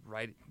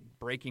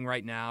breaking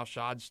right now,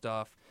 Shad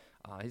stuff.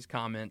 his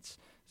comments.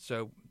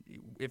 So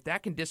if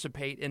that can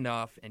dissipate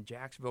enough and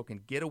Jacksonville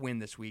can get a win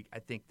this week, I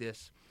think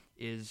this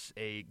is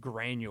a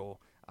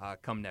granule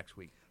come next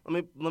week.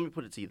 Let me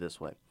put it to you this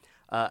way.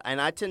 And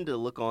I tend to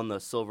look on the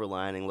silver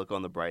lining, look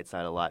on the bright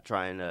side a lot,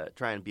 try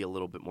and be a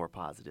little bit more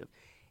positive.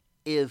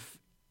 If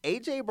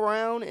A.J.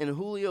 Brown and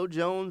Julio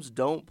Jones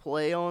don't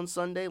play on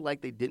Sunday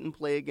like they didn't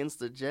play against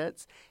the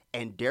Jets,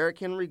 and Derrick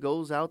Henry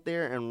goes out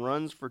there and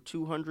runs for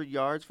 200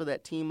 yards for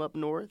that team up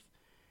north,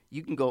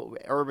 you can go.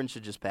 Urban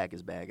should just pack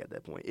his bag at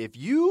that point. If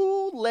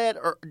you let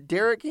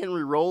Derrick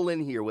Henry roll in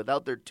here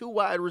without their two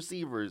wide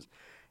receivers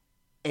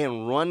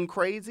and run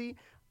crazy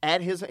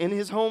in his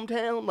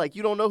hometown, like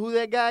you don't know who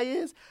that guy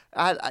is,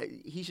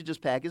 he should just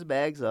pack his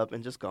bags up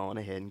and just go on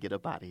ahead and get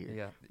up out of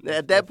here. Yeah.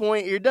 At that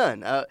point, you're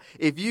done.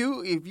 If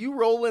you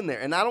roll in there,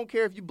 and I don't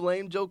care if you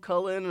blame Joe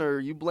Cullen or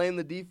you blame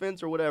the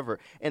defense or whatever,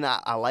 and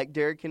I like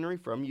Derrick Henry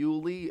from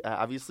Yulee.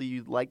 Obviously,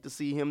 you'd like to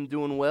see him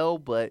doing well,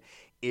 but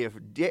if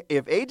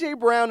A.J.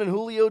 Brown and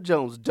Julio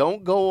Jones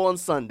don't go on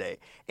Sunday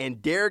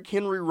and Derrick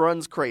Henry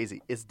runs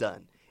crazy, it's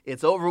done.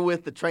 It's over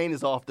with. The train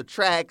is off the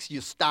tracks.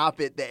 You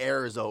stop it. The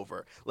air is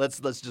over. Let's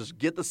just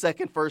get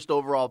the first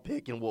overall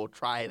pick, and we'll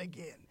try it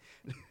again.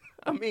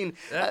 I mean,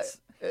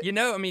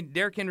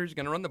 Derrick Henry's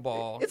going to run the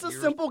ball. It's a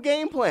simple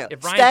game plan.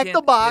 Stack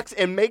the box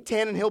and make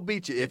Tannehill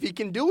beat you. If he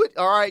can do it,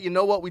 all right, you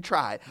know what? We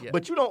tried. Yeah.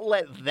 But you don't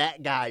let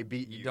that guy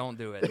beat you. You don't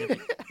do it.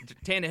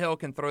 Tannehill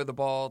can throw the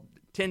ball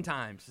 10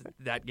 times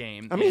that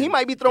game. I mean, he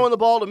might be throwing the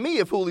ball to me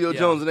if Julio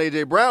Jones and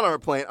A.J. Brown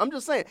aren't playing. I'm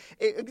just saying.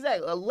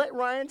 Exactly. Let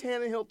Ryan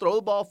Tannehill throw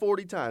the ball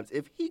 40 times.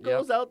 If he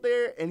goes out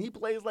there and he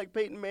plays like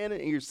Peyton Manning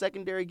and your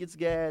secondary gets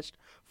gashed,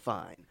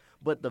 fine.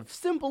 But the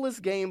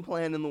simplest game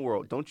plan in the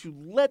world, don't you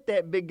let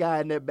that big guy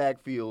in that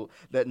backfield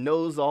that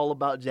knows all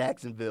about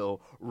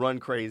Jacksonville run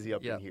crazy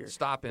up in here.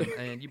 Stop him.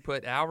 And you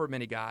put however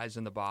many guys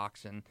in the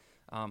box and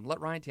let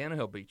Ryan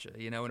Tannehill beat you.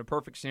 In a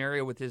perfect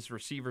scenario with his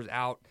receivers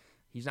out,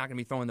 he's not going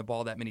to be throwing the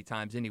ball that many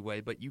times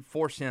anyway, but you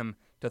force him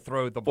to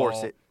throw the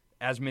ball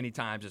as many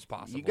times as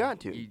possible. You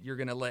got to. You're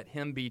going to let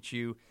him beat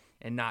you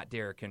and not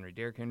Derrick Henry.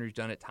 Derrick Henry's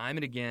done it time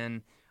and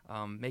again.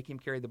 Make him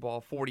carry the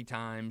ball 40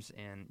 times,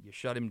 and you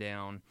shut him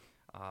down.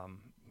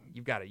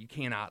 You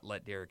cannot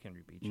let Derrick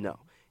Henry beat you. No.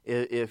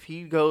 If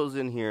he goes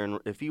in here and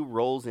if he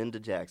rolls into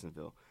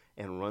Jacksonville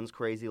and runs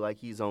crazy like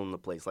he's owned the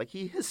place, like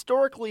he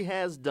historically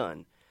has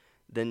done,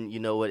 then you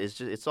know what?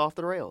 It's off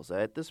the rails.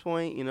 At this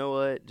point, you know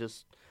what?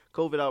 Just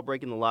COVID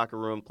outbreak in the locker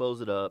room,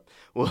 close it up.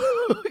 We'll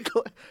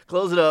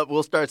close it up.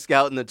 We'll start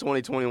scouting the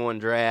 2021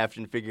 draft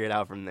and figure it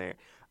out from there.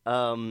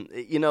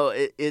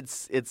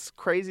 It's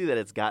crazy that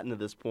it's gotten to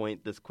this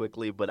point this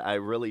quickly, but I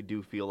really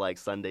do feel like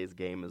Sunday's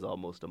game is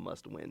almost a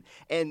must-win.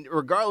 And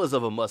regardless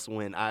of a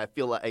must-win, I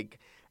feel like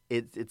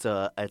it's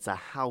a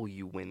how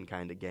you win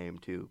kind of game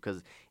too.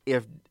 Because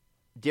if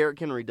Derrick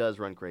Henry does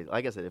run crazy,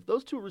 like I said, if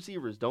those two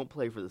receivers don't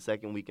play for the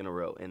second week in a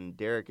row, and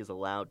Derrick is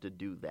allowed to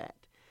do that,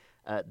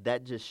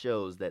 that just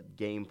shows that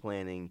game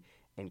planning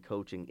and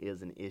coaching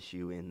is an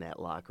issue in that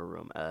locker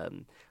room.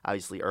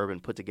 Obviously, Urban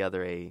put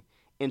together a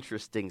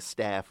interesting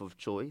staff of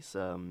choice,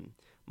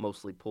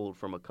 mostly pulled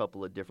from a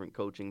couple of different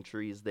coaching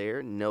trees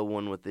there. No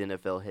one with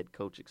NFL head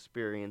coach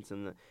experience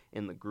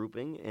in the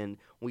grouping, and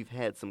we've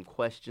had some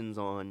questions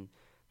on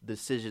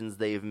decisions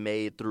they've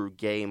made through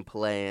game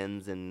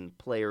plans and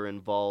player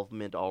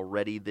involvement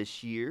already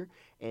this year.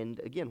 And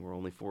again, we're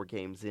only 4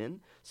 games in.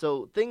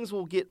 So things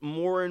will get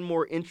more and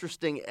more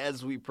interesting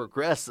as we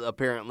progress,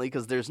 apparently,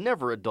 because there's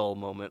never a dull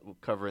moment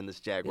covering this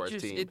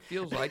Jaguars team. It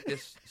feels like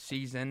this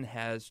season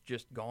has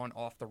just gone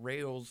off the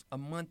rails a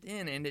month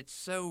in. And it's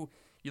so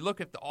 – you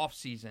look at the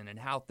offseason and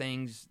how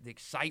things – the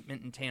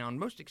excitement in town,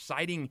 most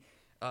exciting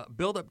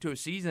build-up to a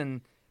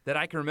season – that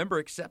I can remember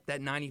except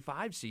that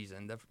 95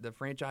 season, the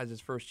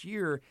franchise's first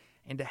year,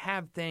 and to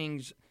have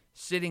things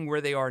sitting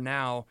where they are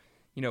now,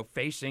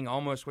 facing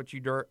almost what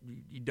you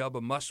dub a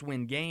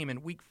must-win game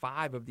in Week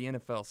 5 of the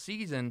NFL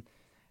season,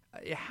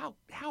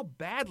 how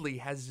badly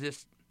has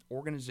this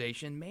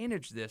organization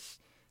managed this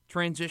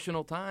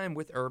transitional time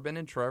with Urban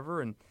and Trevor?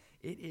 And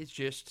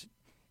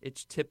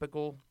it's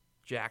typical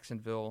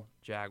Jacksonville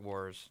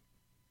Jaguars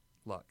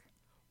luck.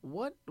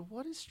 What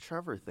is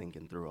Trevor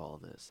thinking through all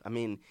this? I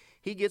mean,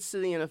 he gets to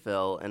the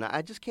NFL, and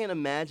I just can't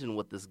imagine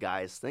what this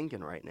guy is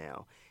thinking right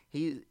now.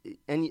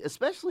 And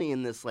especially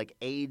in this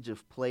age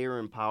of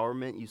player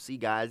empowerment, you see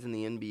guys in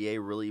the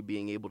NBA really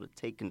being able to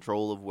take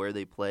control of where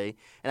they play.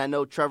 And I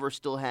know Trevor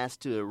still has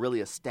to really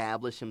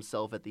establish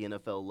himself at the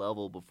NFL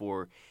level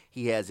before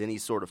he has any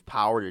sort of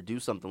power to do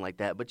something like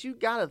that. But you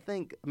got to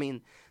think, I mean,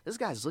 this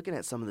guy's looking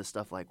at some of this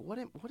stuff like, what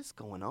is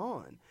going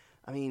on?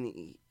 I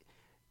mean,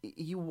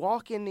 you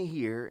walk into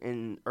here,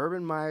 and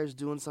Urban Meyer's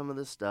doing some of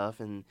this stuff,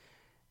 and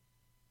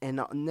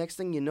next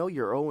thing you know,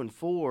 you're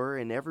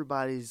 0-4, and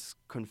everybody's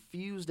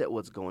confused at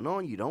what's going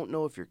on. You don't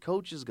know if your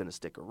coach is going to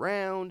stick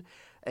around.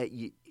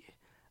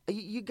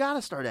 you got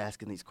to start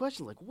asking these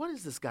questions. Like, what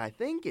is this guy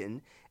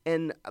thinking?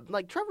 And,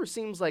 like, Trevor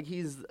seems like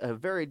he's a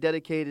very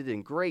dedicated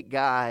and great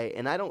guy,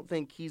 and I don't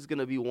think he's going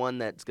to be one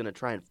that's going to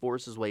try and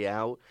force his way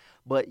out.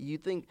 But you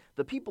think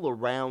the people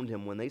around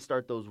him, when they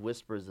start those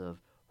whispers of,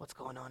 what's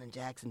going on in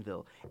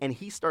Jacksonville? And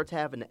he starts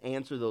having to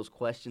answer those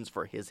questions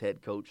for his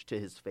head coach, to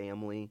his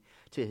family,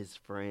 to his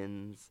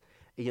friends,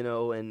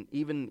 and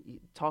even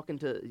talking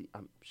to,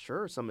 I'm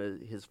sure some of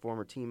his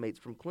former teammates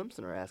from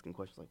Clemson are asking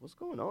questions like, what's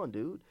going on,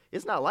 dude?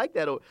 It's not like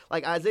that.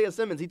 Like Isaiah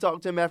Simmons, he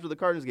talked to him after the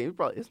Cardinals game.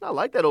 It's not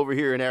like that over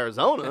here in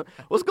Arizona.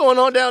 What's going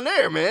on down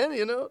there, man?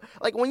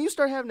 Like when you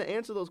start having to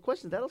answer those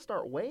questions, that'll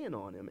start weighing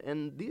on him.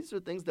 And these are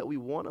things that we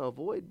want to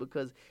avoid,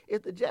 because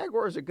if the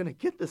Jaguars are going to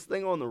get this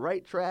thing on the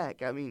right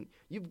track, I mean,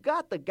 you've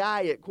got the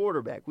guy at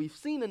quarterback. We've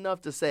seen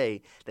enough to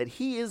say that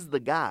he is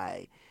the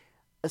guy.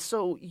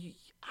 So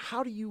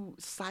how do you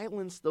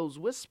silence those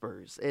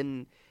whispers?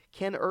 And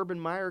can Urban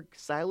Meyer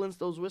silence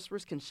those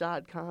whispers? Can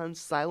Shad Khan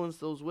silence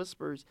those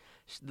whispers?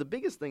 The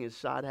biggest thing is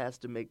Shad has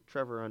to make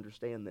Trevor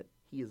understand that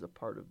he is a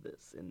part of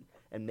this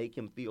and make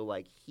him feel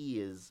like he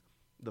is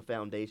the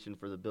foundation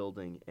for the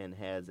building and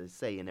has a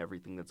say in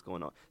everything that's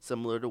going on,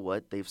 similar to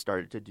what they've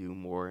started to do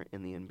more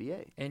in the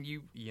NBA. And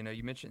you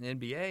mentioned the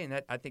NBA,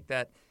 and I think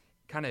that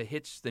kind of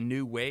hits the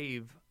new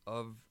wave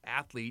of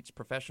athletes,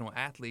 professional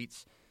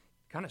athletes,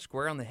 kind of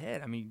square on the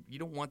head. I mean, you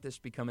don't want this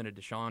becoming a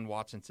Deshaun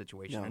Watson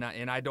situation. No.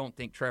 And I don't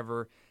think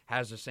Trevor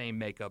has the same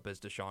makeup as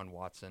Deshaun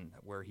Watson,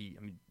 where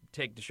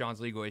take Deshaun's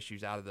legal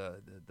issues out of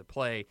the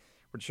play,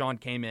 where Deshaun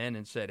came in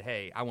and said,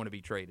 hey, I want to be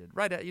traded.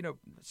 Right at,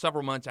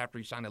 several months after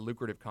he signed a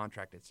lucrative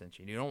contract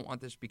extension. You don't want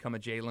this to become a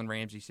Jalen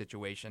Ramsey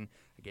situation.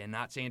 Again,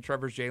 not saying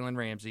Trevor's Jalen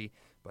Ramsey,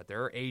 but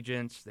there are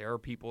agents, there are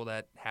people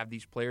that have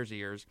these players'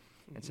 ears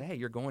and say, hey,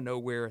 you're going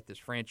nowhere at this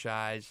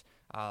franchise.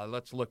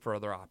 Let's look for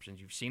other options.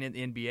 You've seen it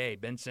in the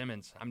NBA. Ben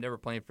Simmons, I'm never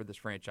playing for this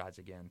franchise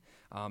again.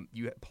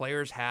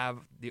 Players have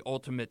the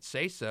ultimate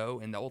say-so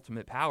and the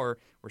ultimate power.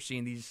 We're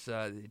seeing these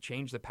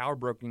change the power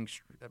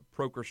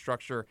broker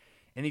structure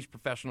in these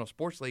professional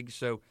sports leagues.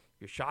 So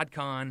you're Shad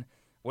Khan.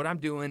 What I'm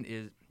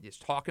doing is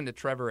talking to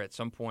Trevor at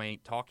some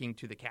point, talking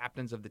to the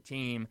captains of the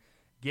team,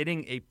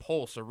 getting a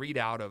pulse, a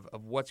readout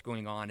of what's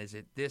going on. Is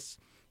it this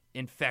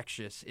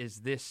infectious?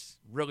 Is this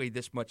really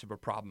this much of a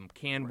problem?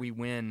 Can we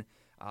win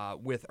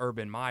with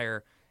Urban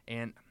Meyer?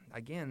 And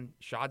again,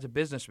 Shad's a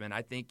businessman.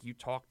 I think you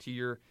talk to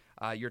your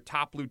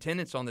top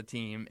lieutenants on the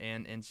team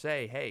and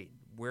say, hey,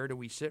 where do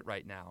we sit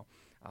right now?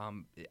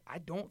 I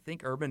don't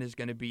think Urban is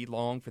going to be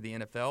long for the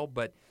NFL,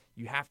 but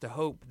you have to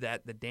hope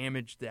that the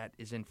damage that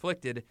is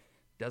inflicted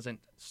doesn't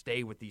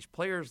stay with these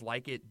players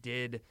like it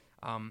did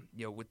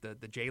with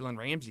the Jalen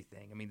Ramsey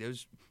thing. I mean,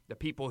 the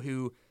people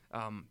who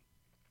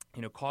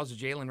caused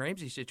the Jalen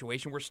Ramsey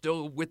situation were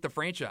still with the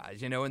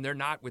franchise, and they're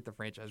not with the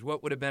franchise.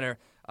 What would have been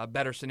a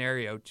better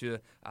scenario to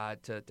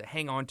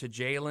hang on to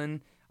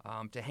Jalen,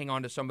 to hang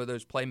on to some of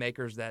those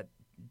playmakers that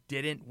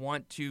didn't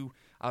want to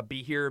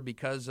be here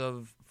because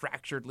of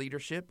fractured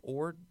leadership,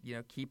 or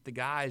keep the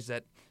guys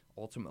that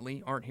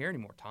ultimately aren't here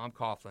anymore? Tom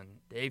Coughlin,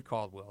 Dave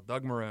Caldwell,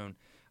 Doug Marrone.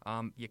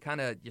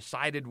 You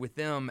sided with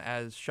them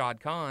as Shad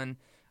Khan,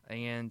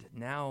 and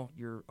now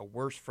you're a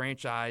worse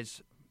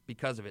franchise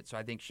because of it. So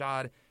I think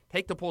Shad,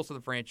 take the pulse of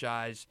the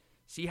franchise,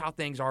 see how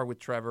things are with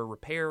Trevor,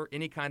 repair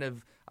any kind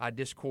of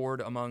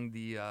discord among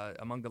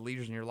the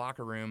leaders in your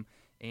locker room,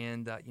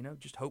 and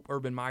just hope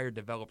Urban Meyer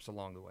develops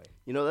along the way.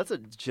 That's a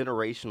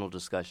generational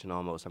discussion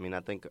almost. I mean,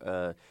 I think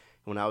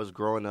when I was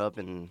growing up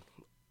and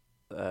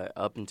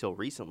up until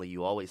recently,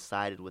 you always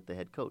sided with the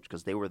head coach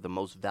because they were the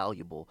most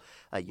valuable.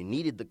 You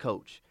needed the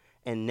coach.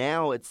 And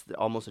now it's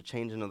almost a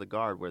changing of the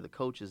guard where the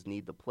coaches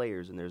need the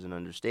players, and there's an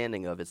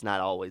understanding of it's not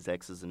always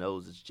X's and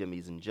O's, it's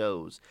Jimmy's and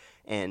Joe's.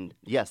 And,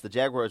 yes, the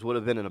Jaguars would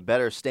have been in a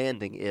better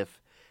standing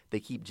if they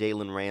keep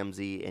Jalen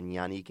Ramsey and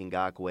Yannick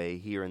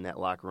Ngakoue here in that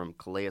locker room,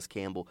 Calais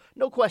Campbell.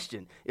 No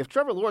question. If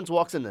Trevor Lawrence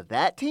walks into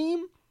that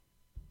team,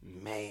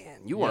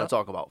 man, you want to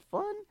talk about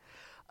fun?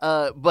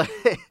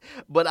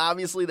 But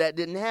obviously that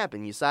didn't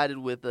happen. You sided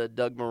with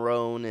Doug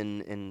Marrone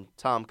and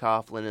Tom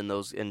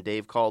Coughlin and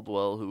Dave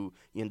Caldwell, who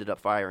you ended up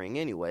firing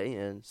anyway,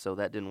 and so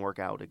that didn't work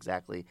out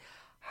exactly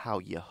how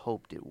you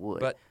hoped it would.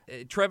 But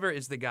Trevor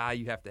is the guy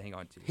you have to hang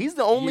on to. He's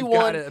the only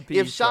one.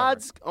 If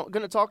Shad's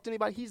going to talk to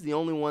anybody, he's the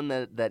only one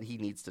that he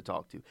needs to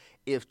talk to.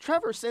 If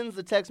Trevor sends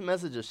the text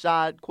message of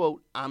Shad,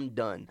 quote, I'm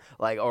done,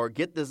 or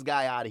get this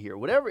guy out of here,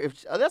 whatever,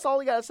 if that's all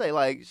he got to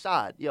say,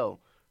 Shad, yo,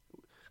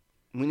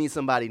 we need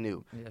somebody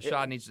new. Yeah,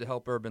 Shad needs to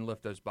help Urban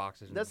lift those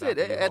boxes. That's it.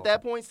 At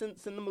that point, send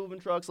the moving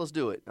trucks. Let's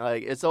do it.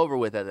 It's over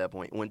with at that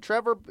point. When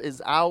Trevor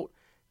is out,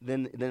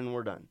 then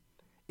we're done.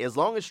 As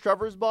long as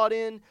Trevor's bought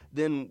in,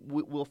 then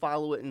we'll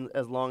follow it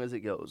as long as it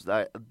goes.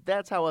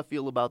 That's how I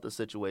feel about the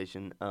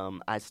situation.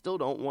 I still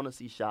don't want to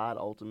see Shad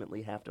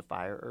ultimately have to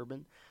fire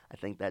Urban. I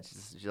think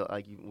that's just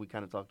like we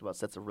kind of talked about,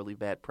 sets a really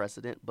bad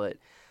precedent. But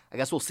I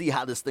guess we'll see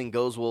how this thing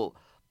goes. We'll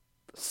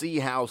see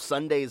how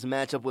Sunday's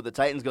matchup with the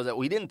Titans goes.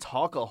 We didn't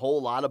talk a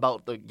whole lot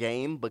about the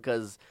game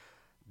because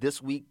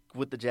this week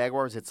with the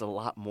Jaguars, it's a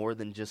lot more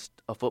than just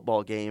a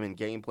football game and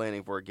game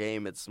planning for a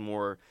game. It's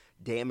more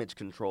damage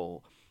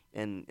control.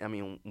 And, I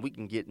mean, we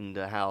can get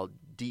into how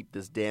deep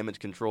this damage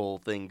control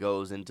thing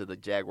goes into the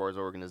Jaguars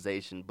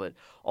organization. But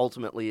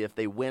ultimately, if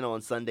they win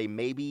on Sunday,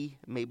 maybe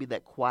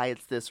that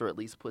quiets this or at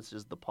least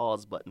pushes the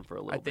pause button for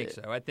a little bit. I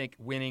think so. I think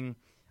winning,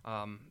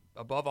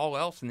 above all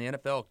else in the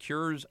NFL,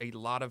 cures a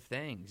lot of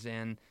things.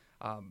 And,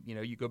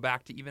 you go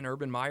back to even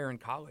Urban Meyer in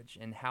college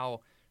and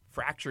how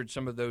fractured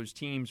some of those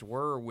teams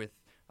were with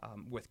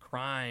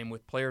crime,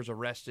 with players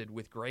arrested,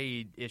 with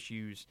grade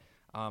issues,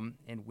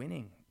 and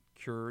winning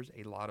cures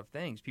a lot of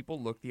things.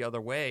 People look the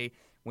other way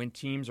when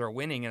teams are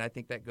winning, and I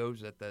think that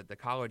goes at the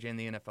college and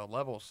the NFL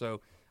level. So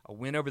a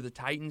win over the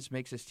Titans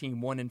makes this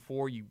team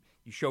 1-4. You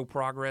show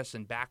progress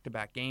in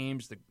back-to-back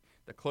games.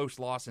 The close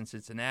loss in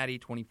Cincinnati,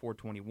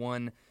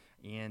 24-21,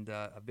 and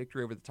a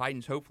victory over the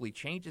Titans hopefully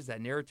changes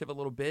that narrative a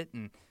little bit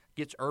and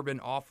gets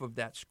Urban off of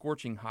that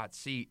scorching hot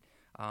seat.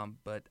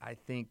 But I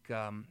think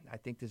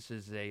this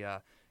is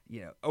a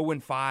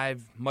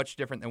 0-5, much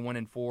different than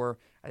 1-4.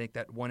 I think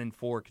that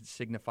 1-4 could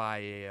signify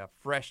a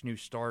fresh new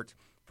start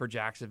for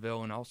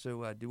Jacksonville and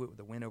also do it with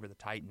a win over the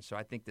Titans. So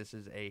I think this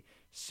is a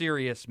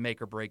serious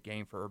make-or-break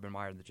game for Urban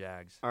Meyer and the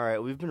Jags. All right,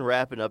 we've been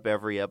wrapping up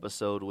every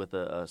episode with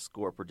a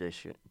score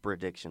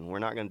prediction. We're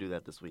not going to do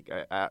that this week.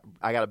 I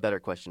got a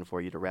better question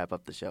for you to wrap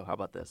up the show. How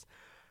about this?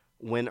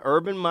 When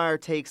Urban Meyer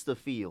takes the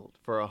field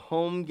for a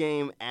home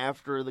game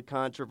after the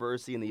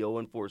controversy and the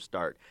 0-4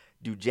 start,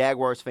 do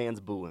Jaguars fans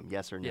boo him?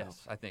 Yes or no?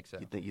 Yes, I think so.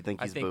 You think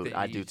he's booed?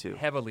 I do too.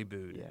 Heavily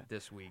booed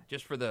this week.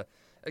 Just for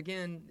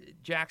again,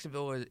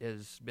 Jacksonville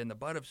has been the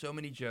butt of so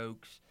many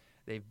jokes.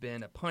 They've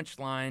been a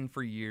punchline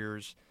for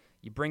years.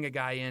 You bring a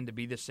guy in to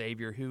be the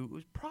savior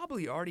who's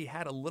probably already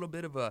had a little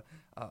bit of a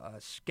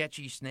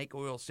sketchy snake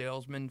oil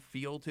salesman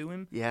feel to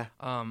him. Yeah.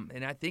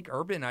 And I think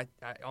Urban, I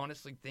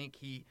honestly think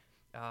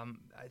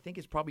I think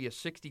it's probably a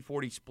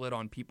 60-40 split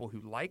on people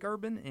who like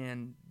Urban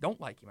and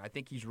don't like him. I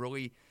think he's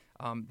really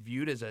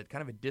viewed as a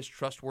kind of a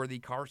distrustworthy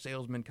car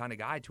salesman kind of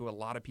guy to a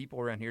lot of people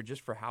around here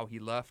just for how he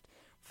left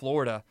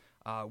Florida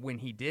when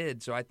he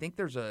did. So I think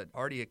there's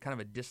already a kind of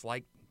a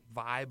dislike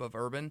vibe of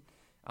Urban.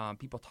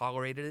 People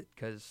tolerated it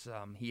because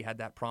he had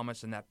that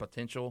promise and that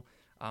potential.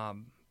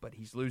 But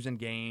he's losing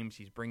games.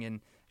 He's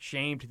bringing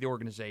shame to the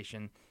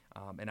organization.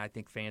 And I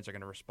think fans are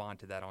going to respond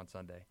to that on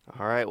Sunday.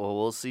 All right, well,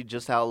 we'll see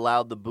just how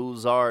loud the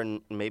boos are,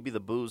 and maybe the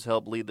boos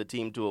help lead the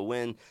team to a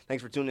win.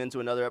 Thanks for tuning in to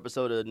another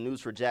episode of the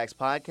News for Jax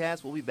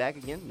podcast. We'll be back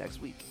again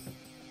next week.